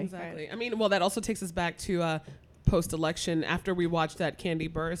Indian guy. Exactly. I mean, well, that also takes us back to post-election. After we watched that Candy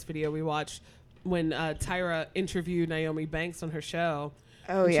Burris video, we watched when Tyra interviewed Naomi Banks on her show.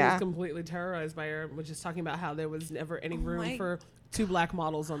 Oh, She yeah. was completely terrorized by her, which is talking about how there was never any room for 2 black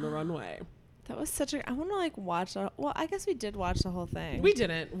models on the runway. That was such a... I want to like watch... Well, I guess we did watch the whole thing. We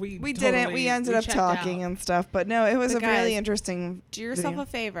didn't. We didn't. We ended up talking and stuff. But no, it was guys, really interesting Do yourself a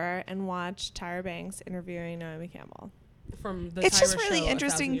favor and watch Tyra Banks interviewing Naomi Campbell. From the it's Tyra just really show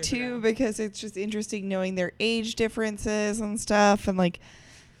interesting too because it's just interesting knowing their age differences and stuff, and like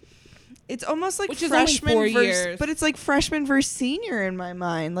it's almost like freshman versus, but it's like freshman versus senior in my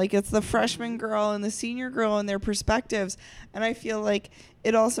mind. Like it's the freshman girl and the senior girl and their perspectives, and I feel like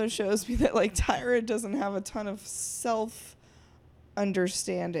it also shows me that like Tyra doesn't have a ton of self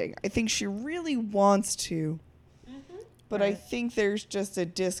understanding. I think she really wants to. But I think there's just a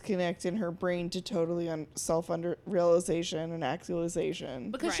disconnect in her brain to totally self-realization and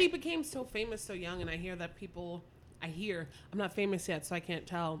actualization. Because she became so famous so young, and I hear that people, I'm not famous yet, so I can't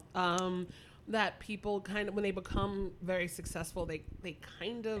tell, that people kind of, when they become very successful, they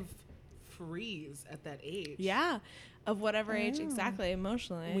kind of freeze at that age. Yeah, of whatever age, exactly,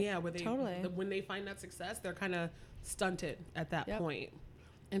 emotionally. Yeah, where totally. When they find that success, they're kind of stunted at that point.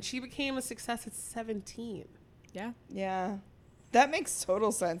 And she became a success at 17. Yeah. That makes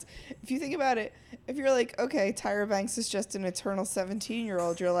total sense. If you think about it, if you're like, okay, Tyra Banks is just an eternal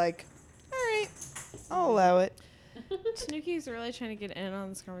 17-year-old, you're like, all right, I'll allow it. Tanuki's really trying to get in on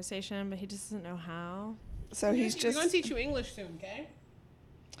this conversation, but he just doesn't know how. So he's We're just. going to teach you English soon, okay?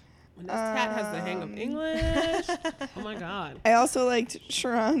 When this cat has the hang of English. Oh my God. I also liked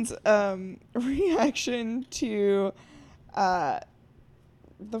Sharron's reaction to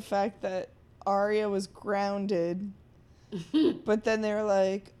the fact that Arya was grounded, but then they were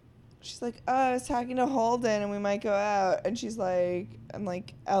like, she's like, oh, I was talking to Holden and we might go out, and she's like, and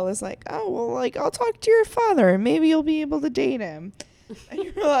like Ella's like, oh well, like I'll talk to your father and maybe you'll be able to date him, and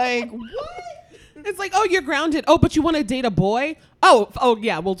you're like, what? It's like, oh, you're grounded. Oh, but you want to date a boy? Oh,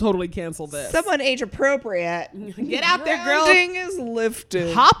 yeah, we'll totally cancel this. Someone age appropriate. Get out there, girl. Grounding is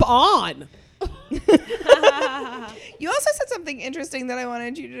lifted. Hop on. You also said something interesting that I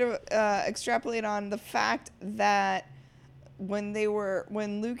wanted you to extrapolate on, the fact that when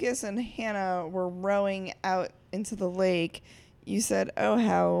Lucas and Hannah were rowing out into the lake, you said, oh,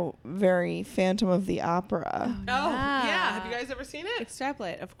 how very Phantom of the Opera. Oh, yeah. Have you guys ever seen it?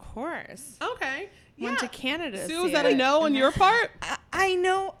 Extrapolate, of course. Okay. Went to Canada. to Sue, see is that it. a no on your part? I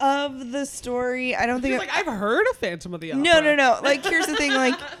know of the story. I don't think She's like, I've heard of Phantom of the Opera. No. Like, here's the thing.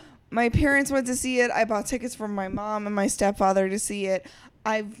 Like, my parents went to see it. I bought tickets for my mom and my stepfather to see it.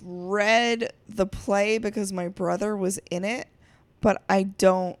 I've read the play because my brother was in it, but I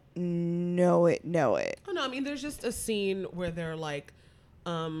don't know it. Oh, no. I mean, there's just a scene where they're like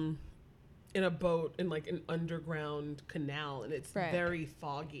in a boat in like an underground canal, and it's very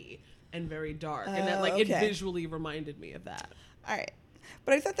foggy and very dark. And that it visually reminded me of that. All right.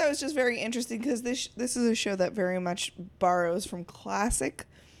 But I thought that was just very interesting because this is a show that very much borrows from classic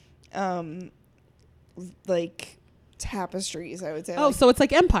like tapestries, I would say. Oh, so it's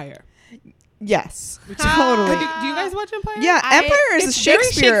like Empire. Yes. Totally. Do you guys watch Empire? Yeah, Empire is it's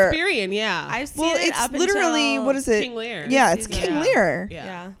Shakespeare. Very Shakespearean, yeah. I've seen it it's up literally, until what is it? King Lear. Yeah, it's King Lear.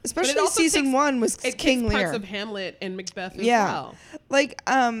 Yeah. Especially also season takes- 1 was it King takes Lear. parts of Hamlet and Macbeth as well. Like,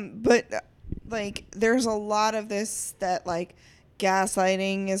 but like there's a lot of this that like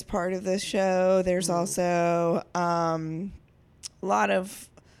gaslighting is part of this show. There's also a lot of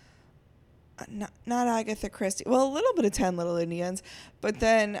not Agatha Christie. Well, a little bit of 10 Little Indians, but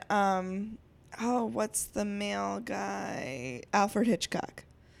then what's the male guy? Alfred Hitchcock.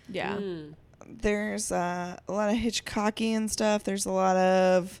 Yeah. There's a lot of Hitchcockian stuff. There's a lot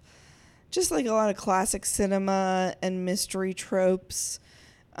of classic cinema and mystery tropes.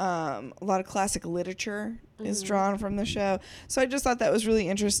 A lot of classic literature is drawn from the show. So I just thought that was really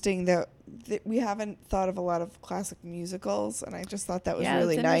interesting that we haven't thought of a lot of classic musicals, and I just thought that was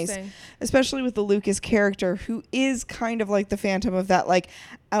really nice, especially with the Lucas character, who is kind of like the Phantom of that like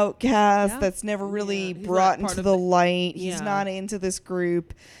outcast that's never really brought into the light. He's not into this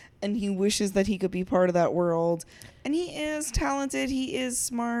group, and he wishes that he could be part of that world. And he is talented. He is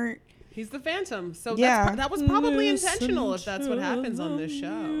smart. He's the Phantom. So that was probably intentional if that's what happens on this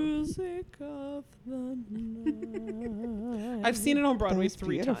show. I've seen it on Broadway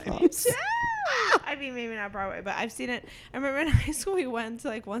 3 times. I mean, maybe not Broadway, but I've seen it. I remember in high school we went to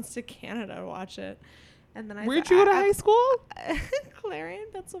like once to Canada to watch it. And then Where'd you go to high school? Clarion,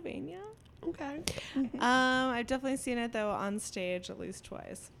 Pennsylvania. Okay. I've definitely seen it though on stage at least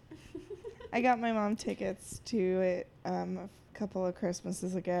twice. I got my mom tickets to it a couple of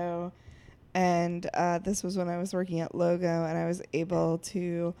Christmases ago, and this was when I was working at Logo, and I was able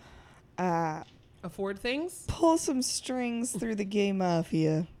to afford things, pull some strings through the gay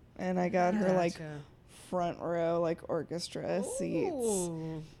mafia, and I got her like front row like orchestra seats,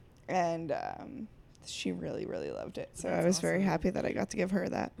 and she really loved it. So I was very happy that I got to give her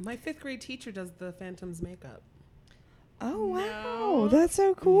that. My 5th grade teacher does the Phantom's makeup. Oh wow, that's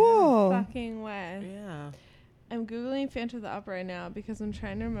so cool! Fucking way. Yeah. I'm Googling Phantom of the Opera right now because I'm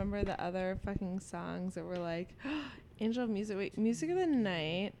trying to remember the other fucking songs that were like Angel of Music. Wait, Music of the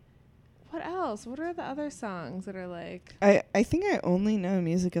Night. What else? What are the other songs that are like? I think I only know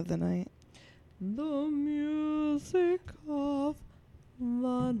Music of the Night. The music of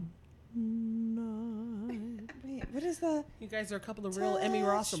the night. Wait, what is that? You guys are a couple of real Emmy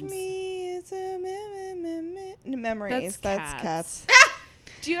Rossums. Memories. That's Cats.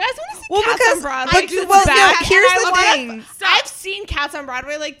 Do you guys want to see Well, Cats because on Broadway? I do. Well, no, here's the thing. I've seen Cats on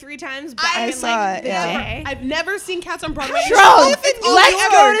Broadway like 3 times back I in saw like it, the yeah. day. I've never seen Cats on Broadway. Let's go to see It's all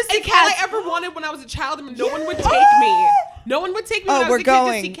I Cats. ever wanted when I was a child, and no one would take me. No one would take me when I was we're a kid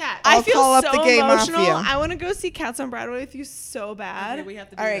going. to see Cats. I'll I feel call up so the gay emotional. mafia. I want to go see Cats on Broadway with you so bad. Okay, we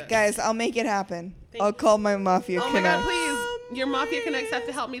have to do All right, this. guys, I'll make it happen. I'll call my mafia Oh my God, connect. please. Your Mafia Connects have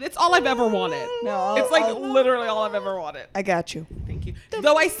to help me. That's all I've ever wanted. No, It's like literally all I've ever wanted. I got you. Thank you.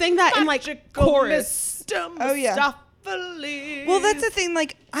 Though I sang that in like chorus. Oh yeah. believe. Well, that's the thing.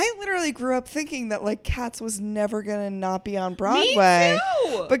 Like, I literally grew up thinking that like Cats was never gonna not be on Broadway.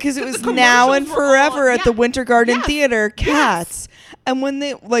 Me too. Because it The was now and commercials were forever on- at the Winter Garden Yes. Theater. Cats. And when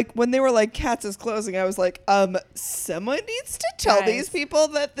they were like Cats is closing, I was like, someone needs to tell Guys. these people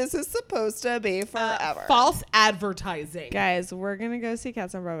that this is supposed to be forever. False advertising. Guys, we're gonna go see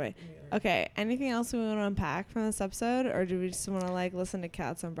Cats on Broadway. Okay. Anything else we want to unpack from this episode, or do we just want to like listen to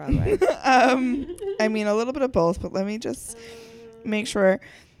Cats on Broadway? I mean, a little bit of both, but let me just make sure.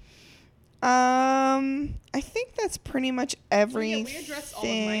 I think that's pretty much everything. We addressed all of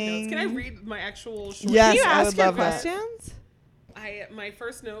my notes. Can I read my actual short? Yes, Can you I ask would your love that. questions? My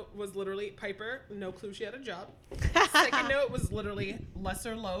first note was literally Piper, no clue she had a job. Second note was literally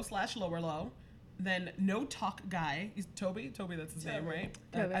lesser low / lower low. Then no talk guy. He's Toby, that's his name, right?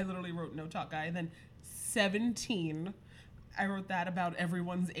 I literally wrote no talk guy. And then 17. I wrote that about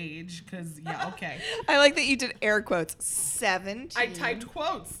everyone's age because, yeah, okay. I like that you did air quotes. 17. I typed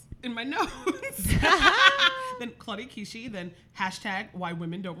quotes in my notes. Then Claudia Kishi, then hashtag why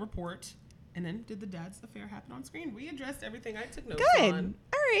women don't report. And then did the dad's affair happen on screen? We addressed everything I took notes Good. on.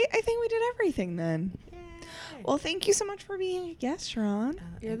 All right. I think we did everything then. Yay. Well, thank you so much for being a guest, Sharron.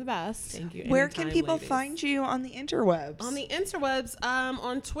 You're the best. Thank you. Where Anytime, can people ladies. find you on the interwebs? On the interwebs,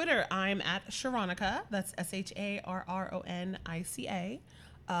 on Twitter, I'm at Sharronica. That's SharroNica.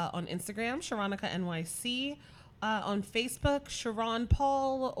 On Instagram, Sharronica NYC. On Facebook, Sharron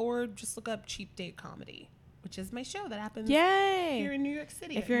Paul, or just look up Cheap Date Comedy, which is my show that happens Yay! here in New York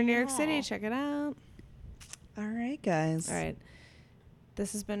City. If at you're in New Union York City, Hall. check it out. All right, guys. All right.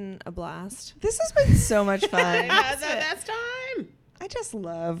 This has been a blast. This has been so much fun. I had the best time. I just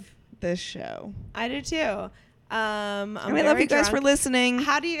love this show. I do too. And I love you guys for listening.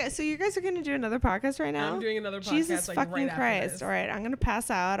 How do you guys? So you guys are going to do another podcast right now? I'm doing another podcast. Jesus like, fucking right after Christ! this. All right, I'm going to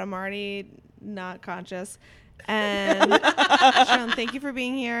pass out. I'm already not conscious. And Sharron, thank you for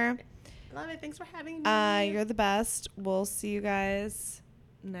being here. Love it. Thanks for having me. You're the best. We'll see you guys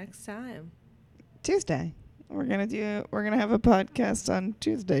next time. Tuesday. We're gonna have a podcast on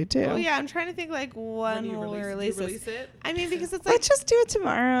Tuesday too. Oh yeah, I'm trying to think like when do you will we release release it? I mean, because it's like Let's just do it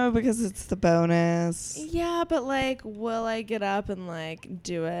tomorrow because it's the bonus. yeah, but like, will I get up and like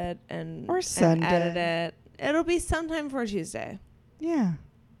do it and Or and Sunday. edit it? It'll be sometime for Tuesday. Yeah.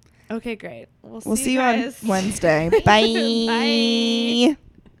 Okay, great. We'll see you guys on Wednesday. Bye. Bye.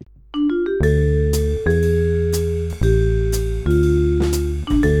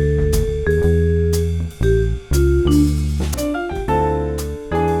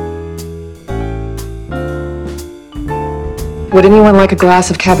 Would anyone like a glass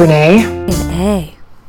of Cabernet? An A.